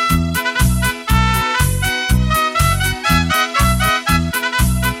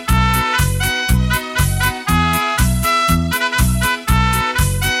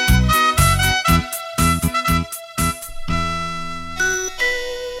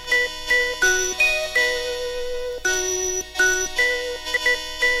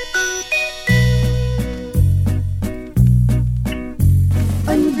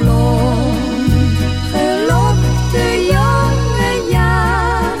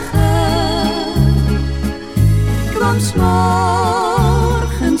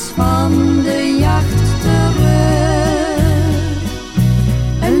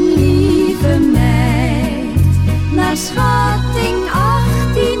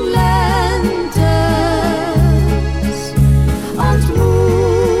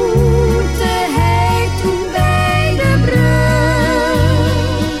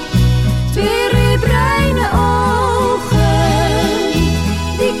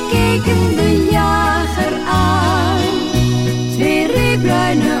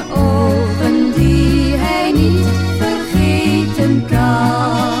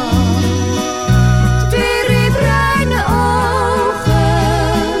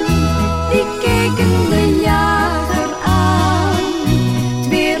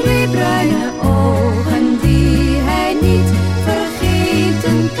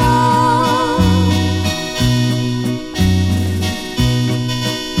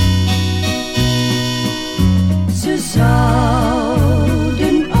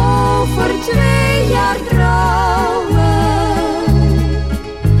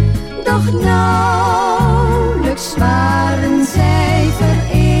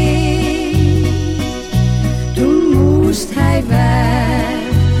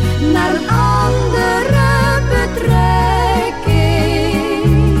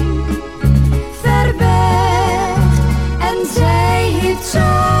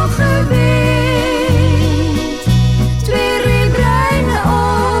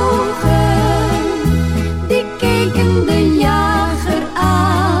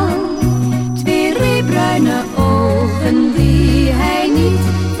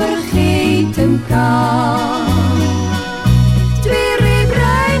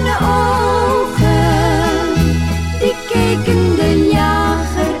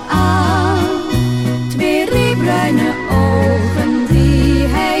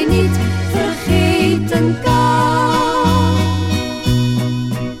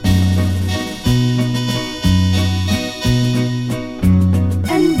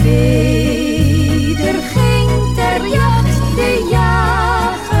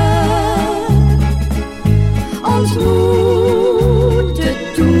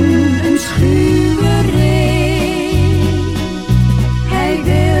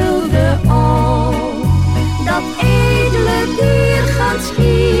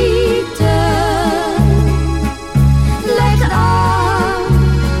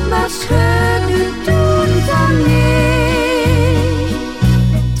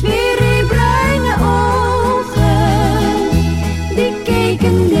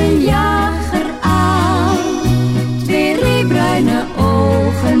 keken de jager aan. Twee reebruine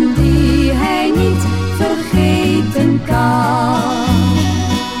ogen die hij niet vergeten kan.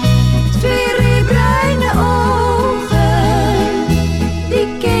 Twee reebruine ogen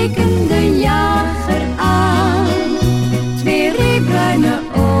die keken de jager aan. Twee reebruine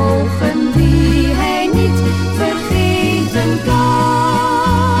ogen die hij niet vergeten kan.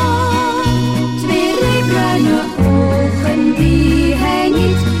 Twee reebruine ogen die hij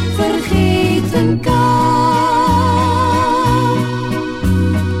niet vergeten kan.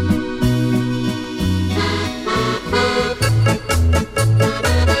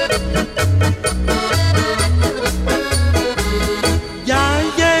 Ja,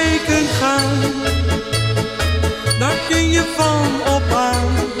 jij kunt gaan, daar kun je van op aan.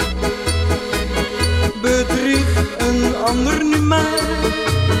 Bedrieg een ander nu maar,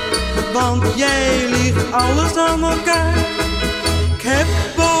 want jij liegt alles aan elkaar. Ik heb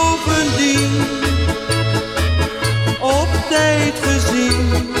bovendien op tijd gezien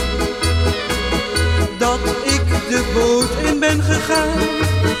dat ik de boot in ben gegaan,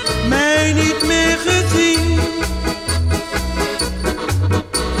 mij niet meer gezien.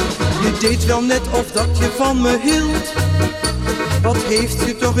 Je deed wel net of dat je van me hield, wat heeft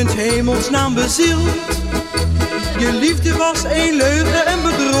je toch in 's hemelsnaam bezield? Je liefde was een leugen en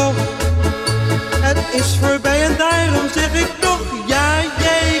bedrog. Het is voorbij en daarom zeg ik toch, ja,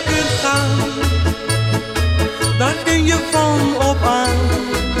 jij kunt gaan. Daar kun je van op aan.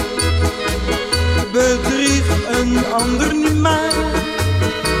 Bedrieg een ander nu maar,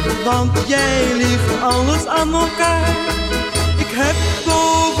 want jij liegt alles aan elkaar. Ik heb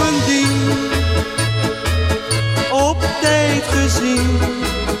bovendien op tijd gezien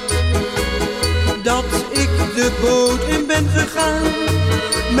dat ik de boot in ben gegaan,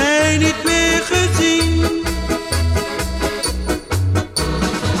 mij niet meer gezien.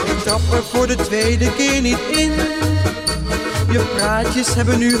 Ik trap er voor de tweede keer niet in. Je praatjes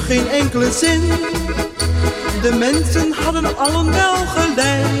hebben nu geen enkele zin. De mensen hadden allen wel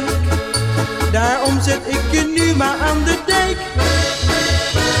gelijk. Daarom zet ik je nu maar aan de dijk.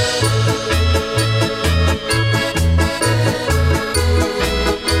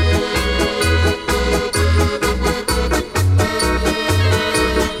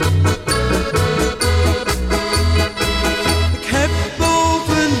 Ik heb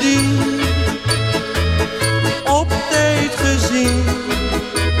bovendien op tijd gezien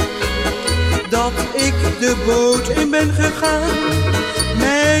dat ik de boot in ben gegaan,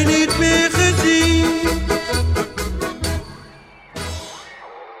 mij niet meer gezien.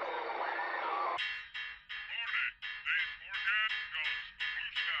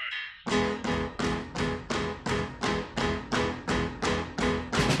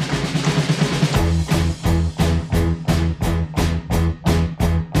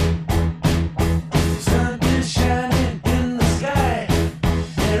 Sun is shining in the sky.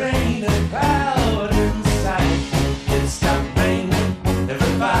 There ain't a cloud in sight. It stopped raining.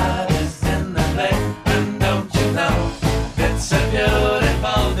 Everybody's in the play. And don't you know it's a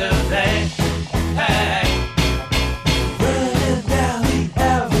beautiful new day? Hey, running down the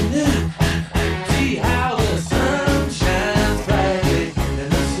avenue, see how the sun shines brightly in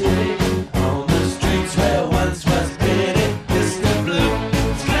the city. On the streets where once was pity, it's the blue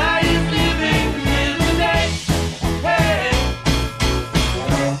sky is living in the day. Hey,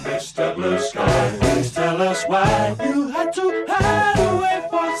 Mr. Blue Sky, please tell us why you had to hide away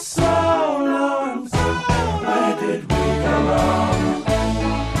for so long. Where did we go wrong?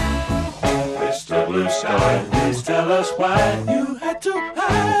 Mr. Blue Sky, please tell us why you had to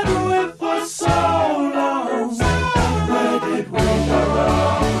hide away for so long. Where did we go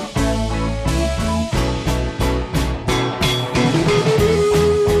wrong?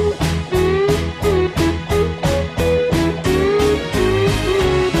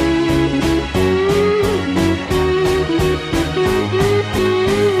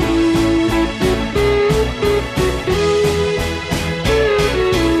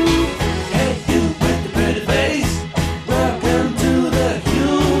 Hey, you with the pretty face, welcome to the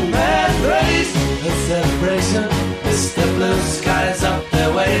human race. A celebration, Mr. Blue Sky's up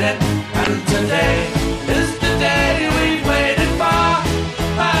there waiting, and today is the day we've waited for.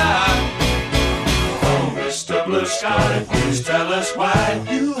 Ah. Oh, Mr. Blue Sky, please tell us why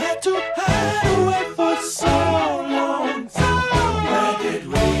you had to hide away for so long. Where did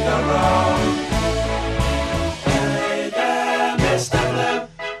we go wrong? Hey there, Mr. Blue,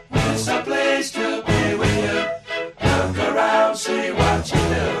 it's a place to be with you. Look around, see what you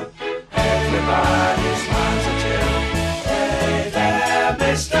do. Everybody smiles at you. Hey there,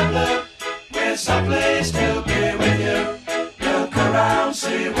 Mr. Blue, it's a place to be with you. Look around,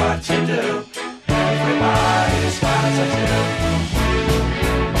 see see what you do. Everybody smiles at you.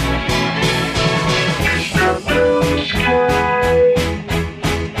 Mr. Blue Sky,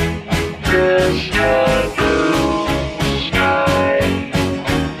 Mr. Blue Sky,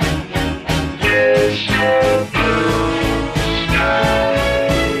 Mr. Blue Sky.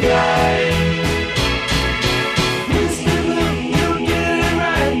 Mr. Blue, you get it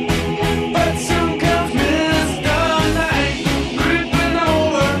right, but soon comes Mr. Night, creeping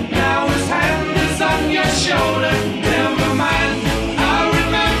over. Now his hand is on your shoulder. Never mind, I'll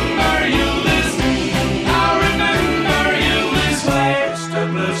remember you this. I'll remember you this way. Mr.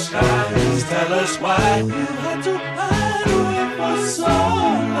 Blue Skies, tell us why you had to hide away for so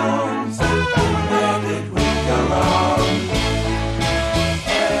long. Where did we go wrong?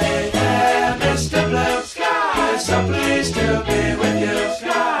 Hey there, Mr. Blue Sky, so pleased to be with you.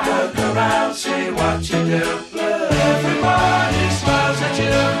 Look around, see what you do. Everybody smiles at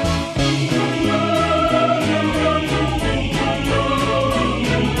you.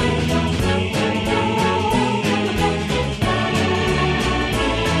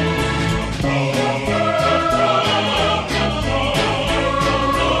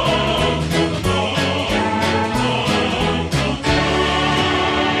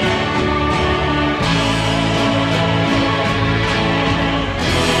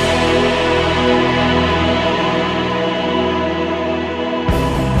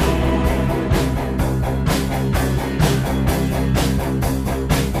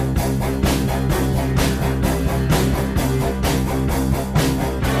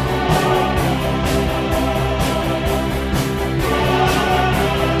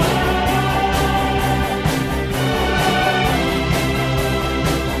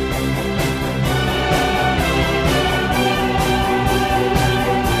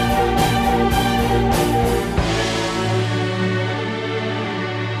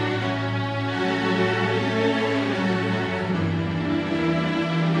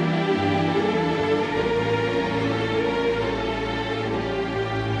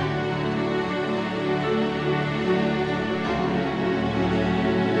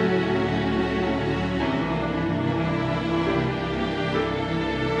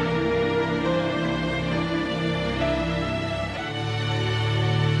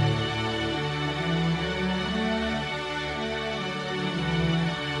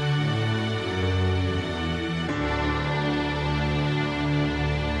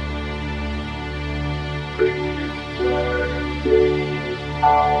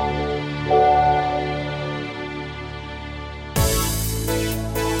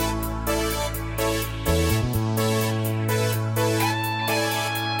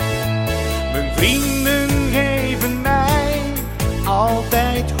 Mijn vrienden geven mij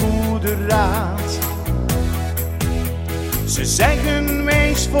altijd goede raad. Ze zeggen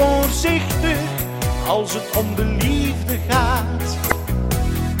wees voorzichtig als het om de liefde gaat.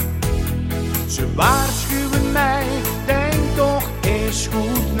 Ze waarschuwen mij, denk toch eens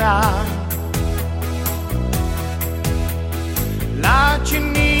goed na. Laat je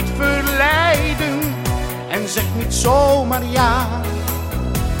niet verleiden en zeg niet zomaar ja.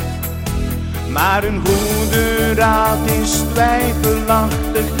 Maar een goede raad is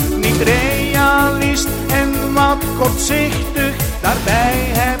twijfelachtig, niet realist en wat kortzichtig. Daarbij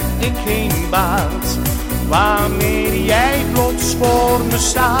heb ik geen baat, wanneer jij plots voor me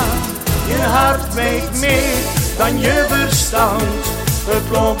staat. Je hart weet meer dan je verstand, het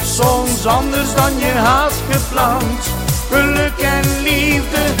loopt soms anders dan je had gepland. Geluk en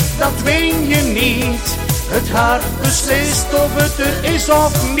liefde, dat win je niet, het hart beslist of het er is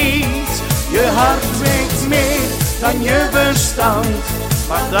of niet. Je hart weet meer dan je verstand,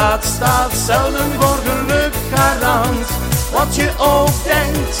 maar dat staat zelden voor geluk garant. Wat je ook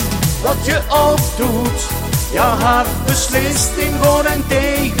denkt, wat je ook doet, jouw hart beslist in voor- en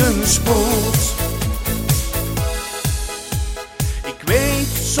tegenspoed. Ik weet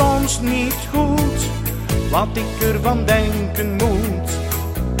soms niet goed wat ik ervan denken moet,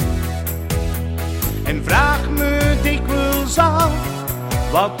 en vraag me dikwijls af,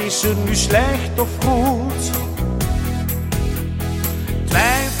 wat is er nu slecht of goed?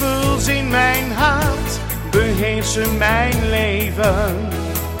 Twijfels in mijn hart beheersen mijn leven.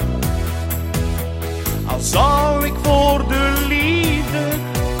 Al zou ik voor de liefde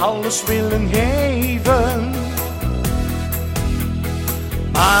alles willen geven,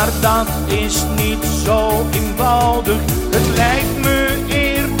 maar dat is niet zo eenvoudig. Het lijkt me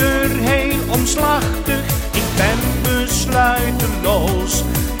eerder heel omslachtig. Ik ben besluiteloos,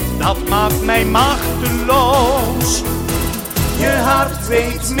 dat maakt mij machteloos. Je hart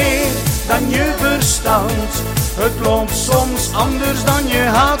weet meer dan je verstand, Het loopt soms anders dan je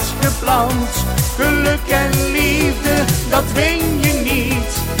had gepland. Geluk en liefde, dat win je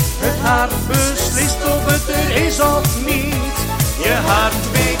niet. Het hart beslist of het er is of niet. Je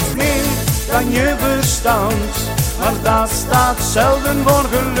hart weet meer dan je verstand. Maar dat staat zelden voor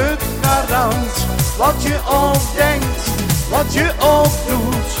geluk garant. Wat je ook denkt, wat je ook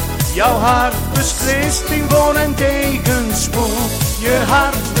doet. Jouw hart beslist in voor- en tegenspoed. Je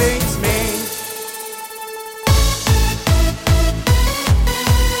hart weet mee.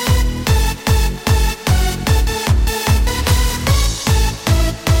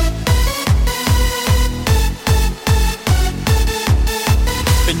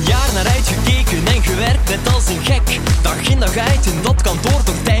 Een jaar naar uitgekeken en gewerkt net als een gek. Dag in dag uit in dat kantoor,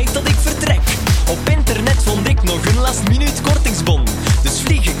 toch tijd dat ik vertrek. Op internet vond ik nog een last minute kortingsbon. Dus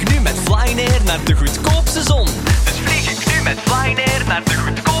vlieg ik nu met Flynair naar de goedkoopste zon. Dus vlieg ik nu met Flynair naar de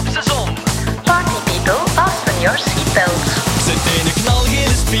goedkoopste zon. Party people, fasten your seatbelts. Zet een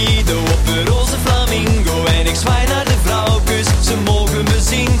knalgele speedo op een roze flamingo. En ik zwaai naar de vrouwkus, ze mogen me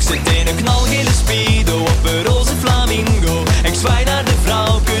zien. Ik zet een knalgele speedo op een roze flamingo. Ik zwaai naar de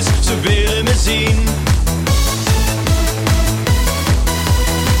vrouwkus, ze willen me zien.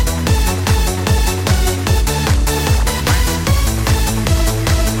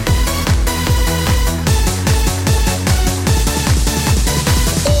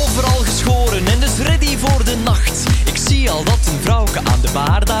 Overal geschoren en dus ready voor de nacht. Ik zie al dat een vrouwke aan de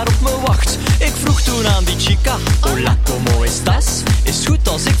bar daar op me wacht. Ik vroeg toen aan die chica, hola, como estás? Is goed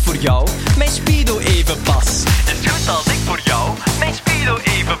als ik voor jou mijn speedo even pas. Is goed als ik voor jou mijn speedo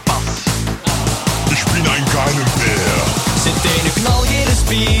even pas. Ich bin ein kleiner Bär. Zit een knalgele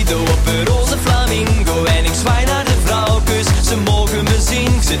speedo op een roze flamingo. En ik zwaai naar de vrouwkus, ze mogen me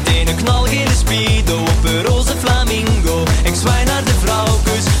zien. Ik zit een knalgele speedo op een roze flamingo. Ik zwaai naar de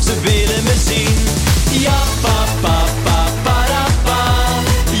vrouwkus, ze willen me zien. Ja pa pa pa para pa.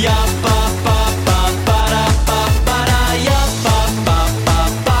 Ja pa pa pa para pa para. Ja pa pa pa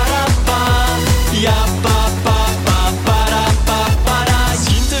para pa. Ja pa pa pa para pa para.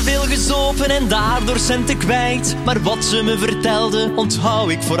 Misschien te veel gezopen en daardoor centen kwijt. Maar wat ze me vertelde, onthoud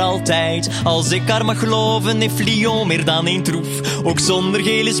ik voor altijd. Als ik haar mag geloven, heeft Lyon meer dan één troef. Ook zonder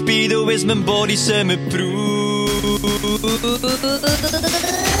gele speedo is mijn body summerproof.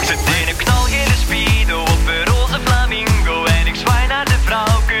 Ik zit in een knalgele speedo op een roze flamingo. En ik zwaai naar de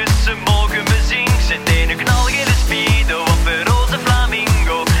vrouwkus, ze mogen me zien. Ik zit in een knalgele speedo op een roze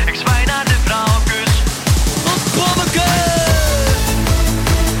flamingo. Ik zwaai naar de vrouwkus. Tot bommeke!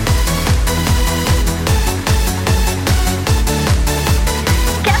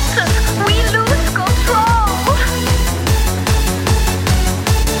 Captain, we lose control.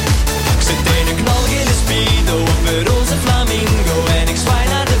 Ik zit in een knalgele speedo op een roze flamingo. En ik zwaai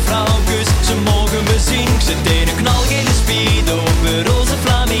naar de vrouwkus, ze mogen me zien. Ik zit in een knalgele speedo op een roze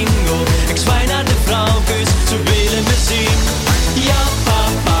flamingo. Ik zwaai naar de vrouwkus, ze willen me zien. Ja pa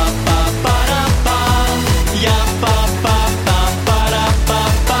pa pa para pa. Ja pa pa pa para pa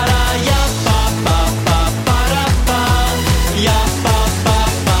para. Ja pa pa pa para pa. Ja pa pa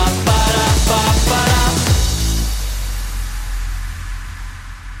pa para pa para.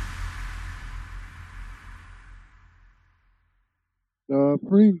 The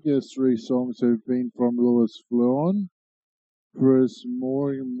previous three songs have been from Louis Fluon, Chris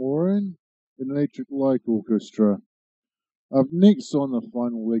Morin, and Electric Light Orchestra. Up next on the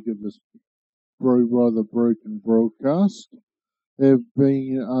final leg of this rather broken broadcast have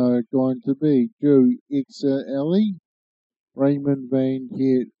been going to be Joe Exa Ellie, Raymond Van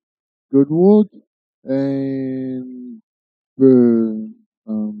Heert Goodwood, and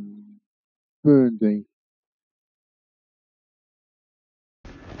Burndy.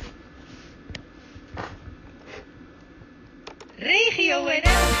 regionl.eu.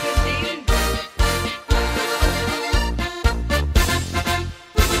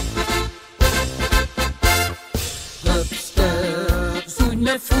 Hupste, zoen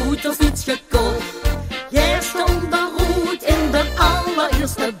met voet of iets gekocht. Jij stond dan goed in de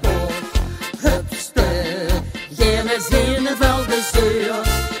allereerste bocht. Hupste, jij met zenuwvel de zeur.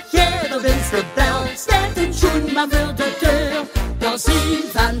 Jij de winste bel, staat een schoen maar voor de deur. Dan zien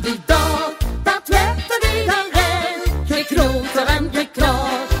van die dag, dat werd er iedereen. Geknoter en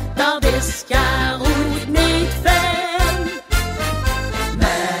geklaar, dat is goed niet fijn.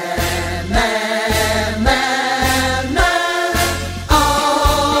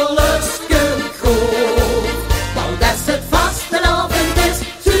 Alles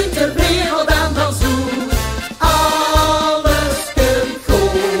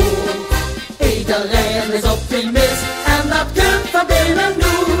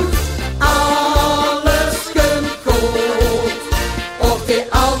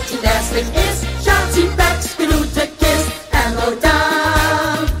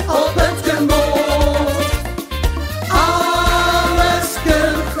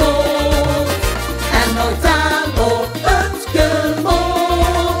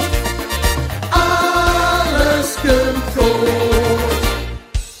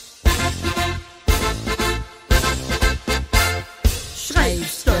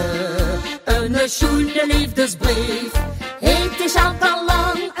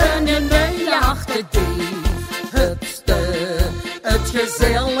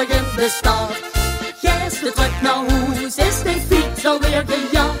gezellig in de stad. Gisteren terug naar huis, is de fiets alweer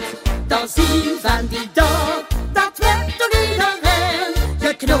gejat. Dan zien van die dag, dat weet toch iedereen.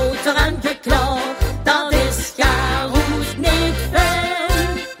 Geknoter en geklaar, dat is Garoes niet fijn.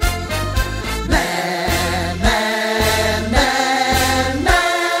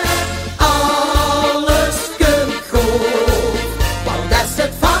 Alles komt goed. Want als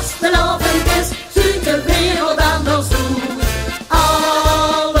het vastelavond is, ziet de wereld anders uit.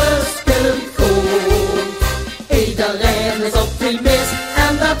 Alles komt goed. Iedereen is optimist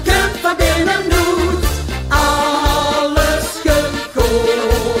en dat komt van binnenuit. Alles komt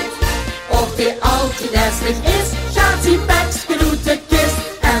goed. Of die altijd hässlich is, gaat die bekskroet de kist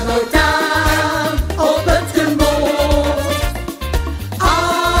en wordt aan op het gemoed.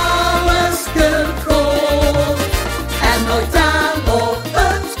 Alles komt goed en nooit aan op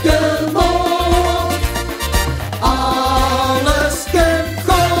het gemoed. Alles komt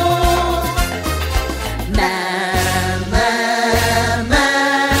goed.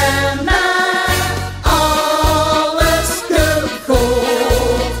 Alles komt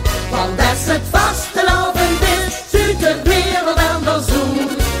goed. Want als het vastelavond is, ziet de wereld anders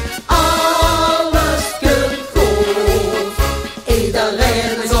uit. Alles komt goed.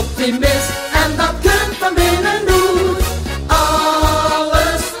 Iedereen is optimist en dat komt van binnenuit.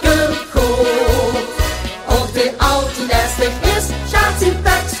 Alles komt goed. Of die altijd hässlich is, gaat die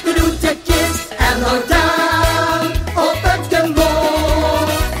bekskroet de kist en houdt aan op het gemoed.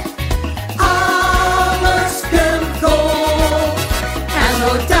 Alles komt goed en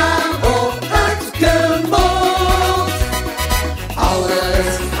houdt aan op het gemoed.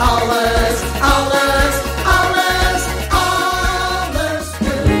 Alles, alles, alles, alles, alles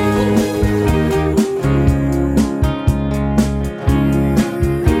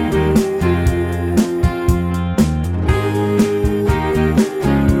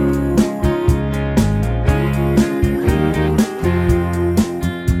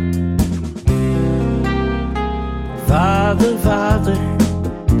Vader, vader,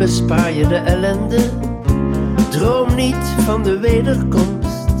 bespaar je de ellende. Droom niet van de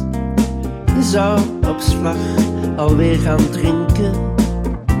wederkomst. Je zou op slag alweer gaan drinken.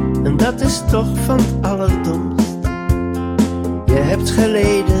 En dat is toch van het allerdomst. Je hebt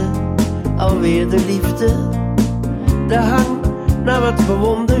geleden, alweer de liefde. De hang naar wat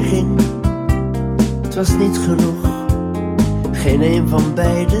bewondering. Het was niet genoeg, geen een van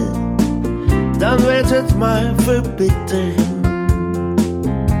beiden. Dan werd het maar verbittering.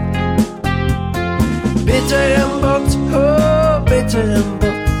 Bitter en bot, oh bitter en bot.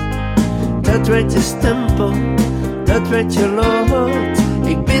 Dat werd je stempel, dat werd je lot.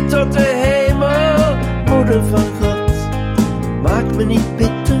 Ik bid tot de hemel, moeder van God. Maak me niet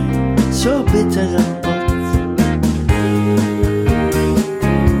bitter, zo bitter en bot.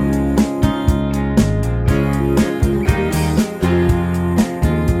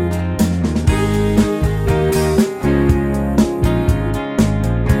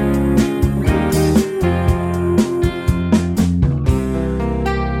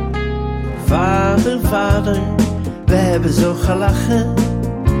 Vader, we hebben zo gelachen.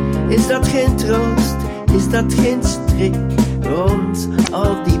 Is dat geen troost, is dat geen strik? Rond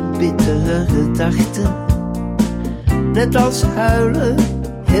al die bittere gedachten. Net als huilen,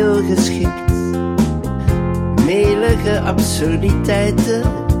 heel geschikt. Melige absurditeiten.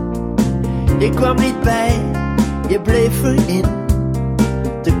 Je kwam niet bij, je bleef erin.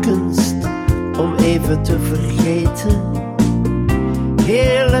 De kunst om even te vergeten.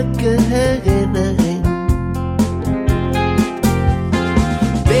 Heerlijke herinnering.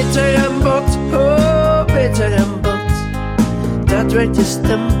 Bitter en bot, oh bitter en bot. Dat werd je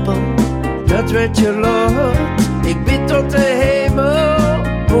stempel, dat werd je lot. Ik bid tot de hemel,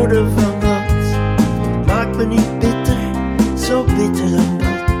 moeder van God. Maak me niet bitter, zo bitter en bot.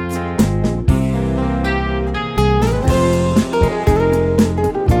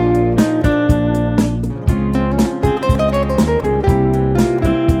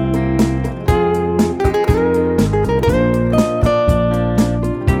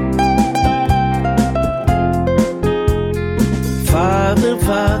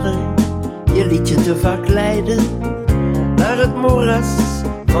 Vader, je liet je te vaak leiden naar het moeras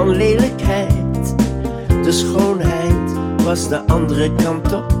van lelijkheid. De schoonheid was de andere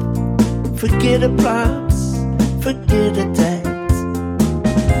kant op. Verkeerde plaats, verkeerde tijd.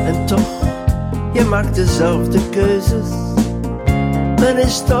 En toch, je maakt dezelfde keuzes. Men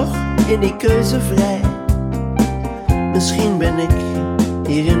is toch in die keuze vrij. Misschien ben ik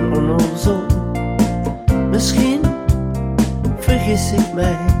hierin onnozel. Misschien vergis ik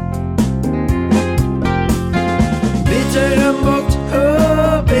mij. Bitter en bot, oh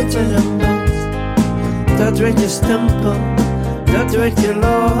bitter en bot. Dat werd je stempel, dat werd je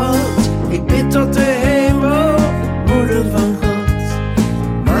lot. Ik bid tot de hemel, moeder van God.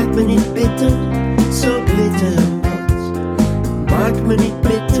 Maak me niet bitter, zo bitter en bot. Maak me niet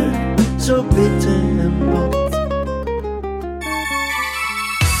bitter, zo bitter en bot.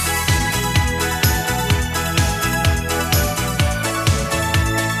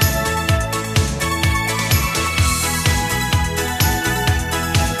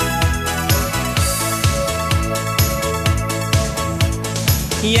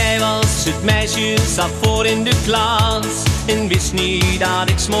 Jij was het meisje, zat voor in de klas en wist niet dat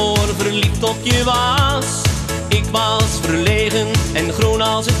ik smoor verliefd op je was. Ik was verlegen en groen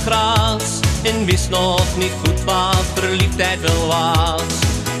als het gras en wist nog niet goed wat verliefdheid wel was.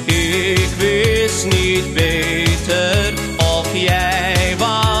 Ik wist niet beter of jij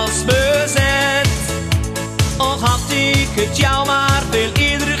was bezet. Och had ik het jou maar veel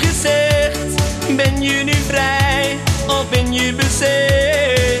eerder gezegd. Ben je nu vrij of ben je bezet?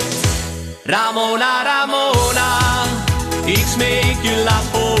 Ramona, Ramona, ik smeek je,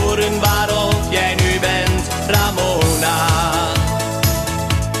 laat horen waarop jij nu bent. Ramona,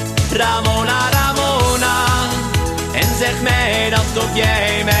 Ramona, Ramona, en zeg mij dat ook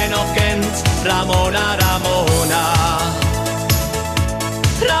jij mij nog kent. Ramona, Ramona,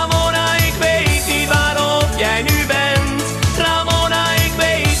 Ramona, ik weet niet waarop jij nu bent. Ramona, ik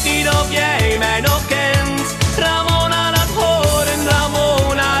weet niet of jij mij nog kent. Ramona, laat horen,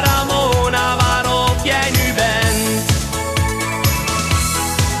 Ramona, Ramona, waarop jij nu bent.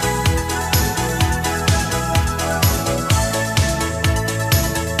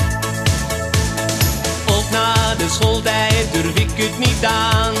 Ook na de schooltijd durf ik het niet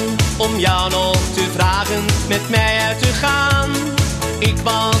aan om jou nog te vragen met mij uit te gaan. Ik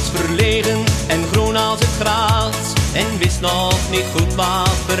was verlegen en groen als het gras en wist nog niet goed wat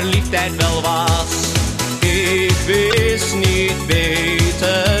verliefdheid wel was. Ik wist niet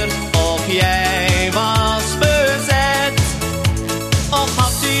beter of jij was bezet. Of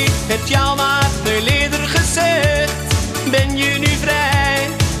had ik het jou maar veel eerder gezegd? Ben je nu vrij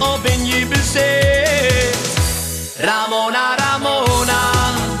of ben je bezet? Ramona, Ramona,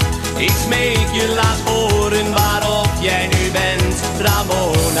 ik smeek je, laat horen waarop jij nu bent.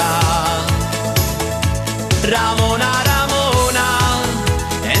 Ramona, Ramona, Ramona,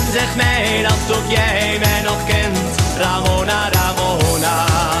 en zeg mij dat ook jij mij nog kent. Ramona, Ramona,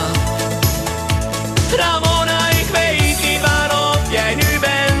 Ramona, ik weet niet waarop jij nu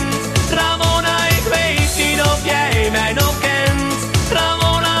bent. Ramona, ik weet niet of jij mij nog kent.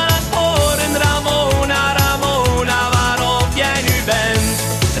 Ramona, laat horen, Ramona, Ramona, waarop jij nu bent.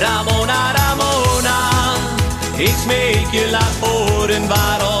 Ramona, Ramona, ik smeek je, laat horen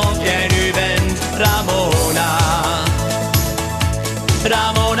waarop jij nu bent. Ramona,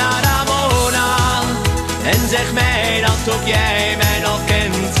 Ramona, Ramona, en zeg mij dat ook jij mij nog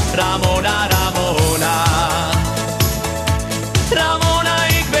kent. Ramona, Ramona, Ramona,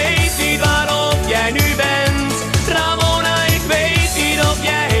 ik weet niet waarop jij nu bent. Ramona, ik weet niet of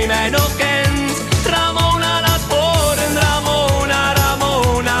jij mij nog kent. Ramona, laat horen, Ramona,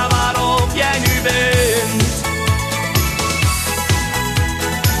 Ramona, waarop jij nu bent.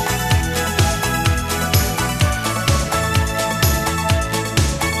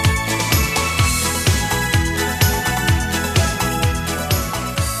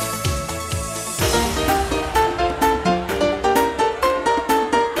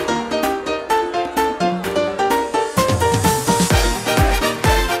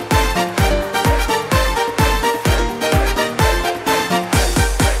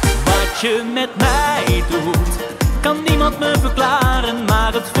 Wat je met mij doet, kan niemand me verklaren,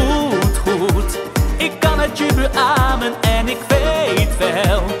 maar het voelt goed. Ik kan het je beamen en ik weet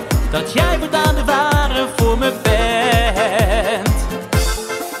wel dat jij voortaan de ware voor me bent.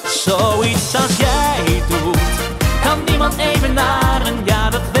 Zoiets als jij doet, kan niemand evenaren, ja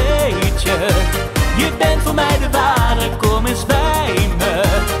dat weet je. Je bent voor mij de ware, kom eens bij me.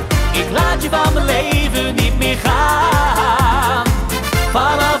 Ik laat je van mijn leven niet meer gaan.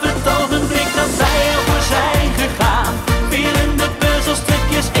 Vanaf het ogenblik dat wij ervoor zijn gegaan, vielen de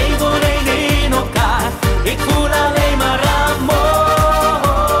puzzelstukjes één voor één in elkaar. Ik voel alleen maar amor.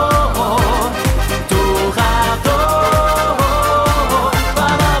 Toe ga door.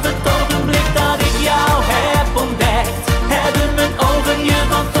 Vanaf het ogenblik dat ik jou heb ontdekt, hebben mijn ogen je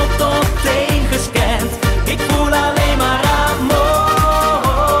van top tot teen gescand. Ik voel alleen maar amor.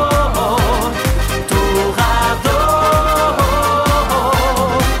 Toe ga door.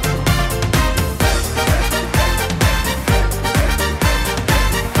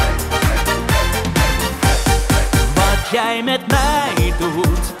 Wat jij met mij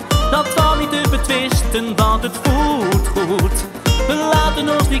doet, drinken, want het voelt goed. We laten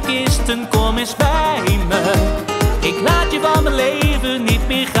ons die kisten, kom eens bij me. Ik laat je van mijn leven niet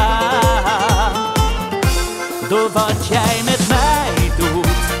meer gaan. Door wat jij met mij doet,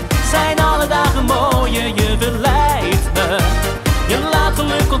 zijn alle dagen mooie, je verleidt me. Je laat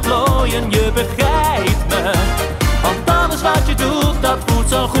geluk ontplooien, je begrijpt me. Want alles wat je doet, dat voelt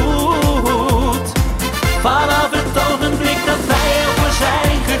zo goed. Vanaf het ogenblik dat wij ervoor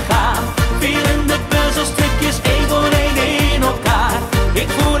zijn gegaan, vielen de puzzelstukjes één voor één in elkaar. Ik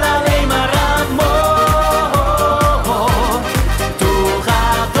voel alleen maar amor. Toe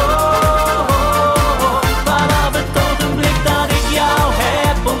ga door. Vanaf het ogenblik dat ik jou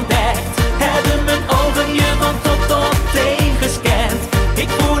heb ontdekt, hebben mijn ogen je van top tot teen gescand. Ik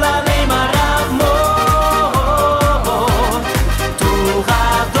voel alleen maar amor. Toe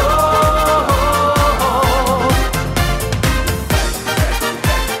ga door.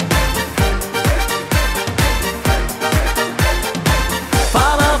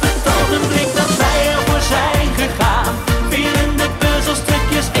 Vanaf het ogenblik dat wij ervoor zijn gegaan, vielen de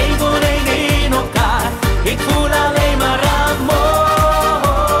puzzelstukjes één voor één in elkaar. Ik voel alleen maar amor.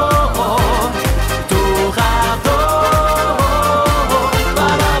 Toe ga door.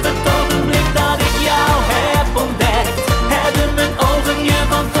 Vanaf het ogenblik dat ik jou heb ontdekt, hebben mijn ogen je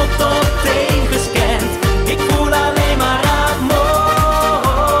van top tot teen gescand. Ik voel alleen maar amor.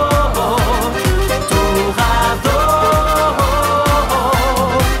 Toe ga door.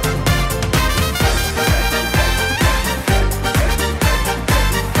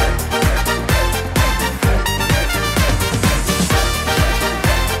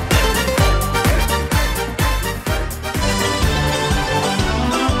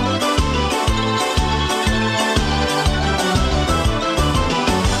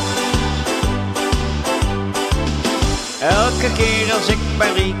 Elke keer als ik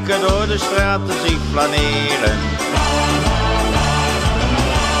Marieke door de straten zie flaneren,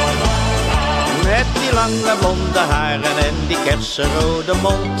 met die lange blonde haren en die kersenrode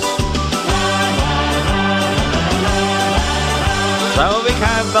mond, zou ik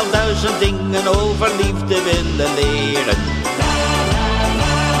haar wel 1000 dingen over liefde willen leren.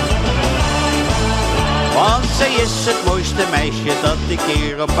 Want zij is het mooiste meisje dat ik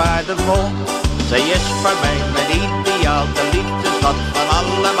hier op aarde vond. Zij is voor mij mijn ideaal, de liefdeschat van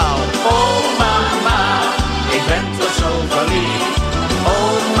allemaal. Oh mama, ik ben toch zo verliefd.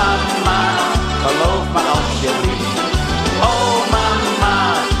 Oh mama, geloof me alsjeblieft. Oh mama,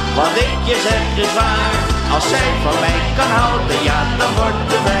 wat ik je zeg is waar. Als zij van mij kan houden, ja dan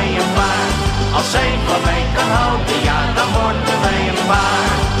worden wij een paar. Als zij van mij kan houden, ja dan worden wij een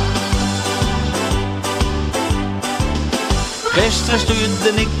paar. Gisteren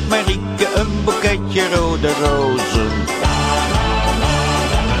stuurde ik Marieke een boeketje rode rozen.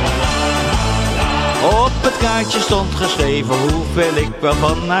 Op het kaartje stond geschreven hoeveel ik wel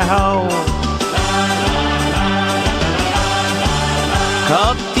van haar hou. Ik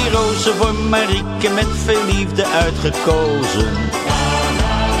had die rozen voor Marieke met veel liefde uitgekozen.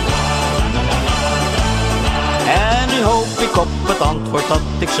 En nu hoop ik op het antwoord dat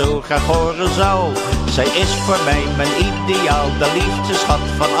ik zo graag horen zou. Zij is voor mij mijn ideaal, de liefdeschat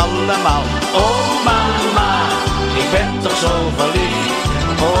van allemaal. Oh mama, ik ben toch zo verliefd.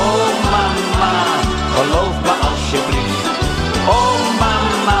 Oh mama, geloof me alsjeblieft. Oh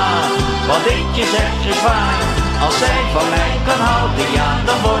mama, wat ik je zeg is waar. Als zij van mij kan houden, ja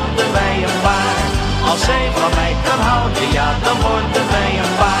dan worden wij een paar. Als zij van mij kan houden, ja dan worden wij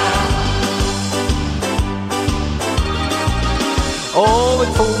een paar. Oh, ik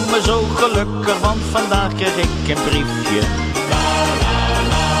voel me zo gelukkig, want vandaag kreeg ik een briefje.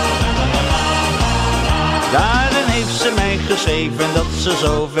 Daarin heeft ze mij geschreven dat ze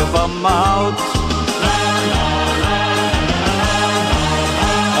zoveel van me houdt.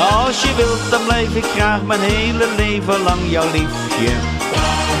 Als je wilt, dan blijf ik graag mijn hele leven lang jouw liefje.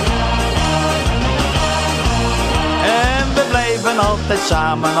 En we blijven altijd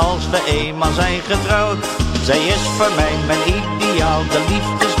samen als we eenmaal zijn getrouwd. Zij is voor mij mijn ideaal, de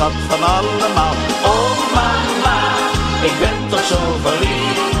liefdeschat van allemaal. Oh mama, ik ben toch zo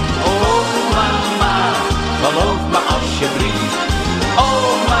verliefd. Oh mama, geloof me alsjeblieft.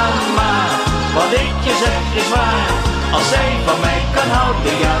 Oh mama, wat ik je zeg is waar. Als zij van mij kan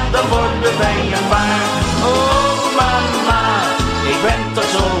houden, ja dan worden wij een paar. Oh mama, ik ben toch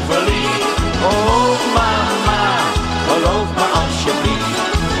zo verliefd. Oh mama, geloof me alsjeblieft.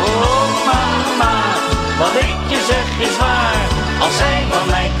 Oh mama, wat ik je zeg is waar. Als zij van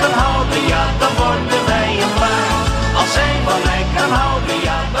mij kan houden, ja dan worden wij een paar. Als zij van mij kan houden,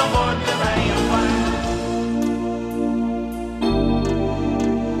 ja dan worden wij een paar.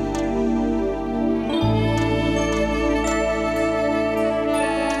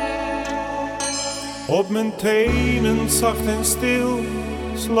 Op mijn tenen, zacht en stil,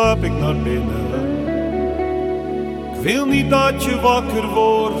 sluip ik naar binnen. Ik wil niet dat je wakker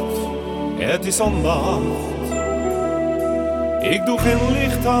wordt, het is al nacht. Ik doe geen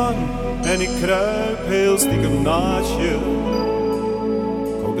licht aan en ik kruip heel stiekem naast je.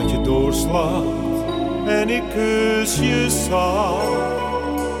 Ik hoop dat je doorslaat en ik kus je zacht.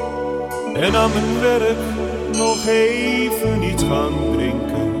 En aan mijn werk nog even iets gaan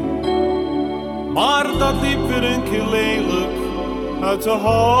drinken. Maar dat liep weer een keer lelijk uit de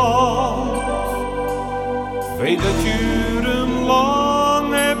hand. Ik weet dat je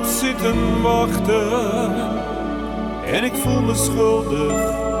urenlang hebt zitten wachten. En ik voel me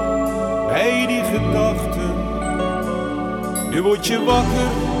schuldig bij die gedachten. Nu word je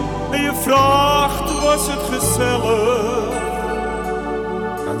wakker en je vraagt, was het gezellig?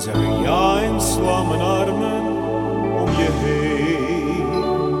 Dan zeg ik ja en sla mijn armen om je heen.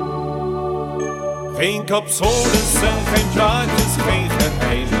 Geen capsules en geen draadjes, geen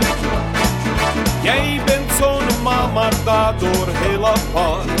geheimen. Jij bent zo normaal, maar daardoor heel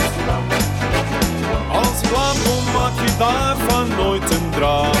apart. Als ik laat kom, maak je daarvan nooit een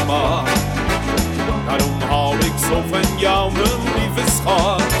drama. Daarom hou ik zo van jou, mijn lieve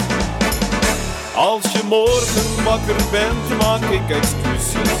schat. Als je morgen wakker bent, maak ik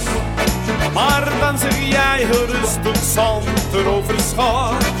excuses. Maar dan zeg jij heel rustig, zand erover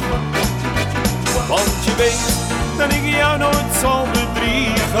schat. Want je weet dat ik jou nooit zal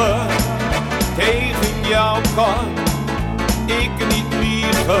bedriegen. Tegen jou kan ik niet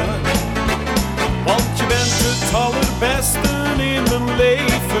liegen. Want je bent het allerbeste in mijn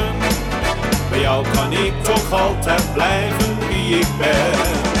leven. Bij jou kan ik toch altijd blijven wie ik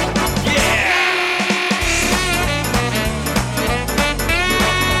ben.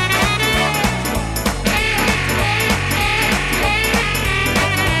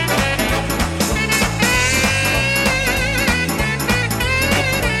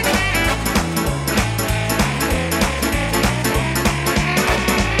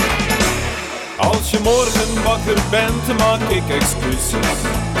 Als je morgen wakker bent, maak ik excuses.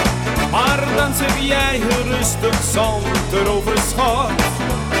 Maar dan zeg jij heel rustig, zand erover schat.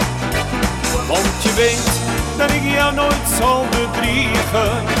 Want je weet dat ik jou nooit zal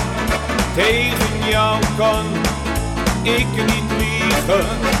bedriegen. Tegen jou kan ik niet liegen.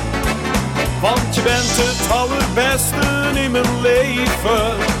 Want je bent het allerbeste in mijn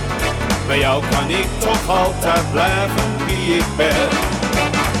leven. Bij jou kan ik toch altijd blijven wie ik ben.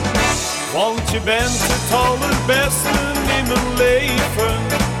 Want je bent het allerbeste in mijn leven.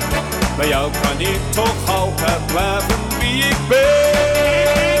 Bij jou kan ik toch altijd blijven wie ik ben.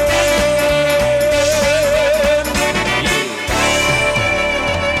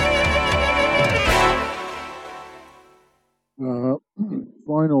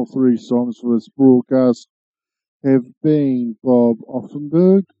 Final three songs for this broadcast have been Bob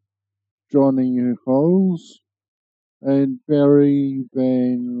Offenberg, Johnny Holes, and Barry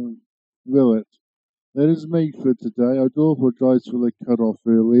Van Willet. That is me for today. I do apologise for the cut off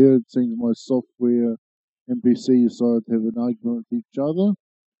earlier. It seems my software and PC decided to have an argument with each other.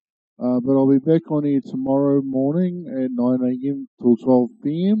 But I'll be back on here tomorrow morning at 9 a.m. till 12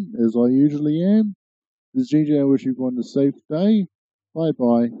 p.m. as I usually am. This is GJ. I wish everyone a safe day. Bye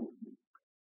bye.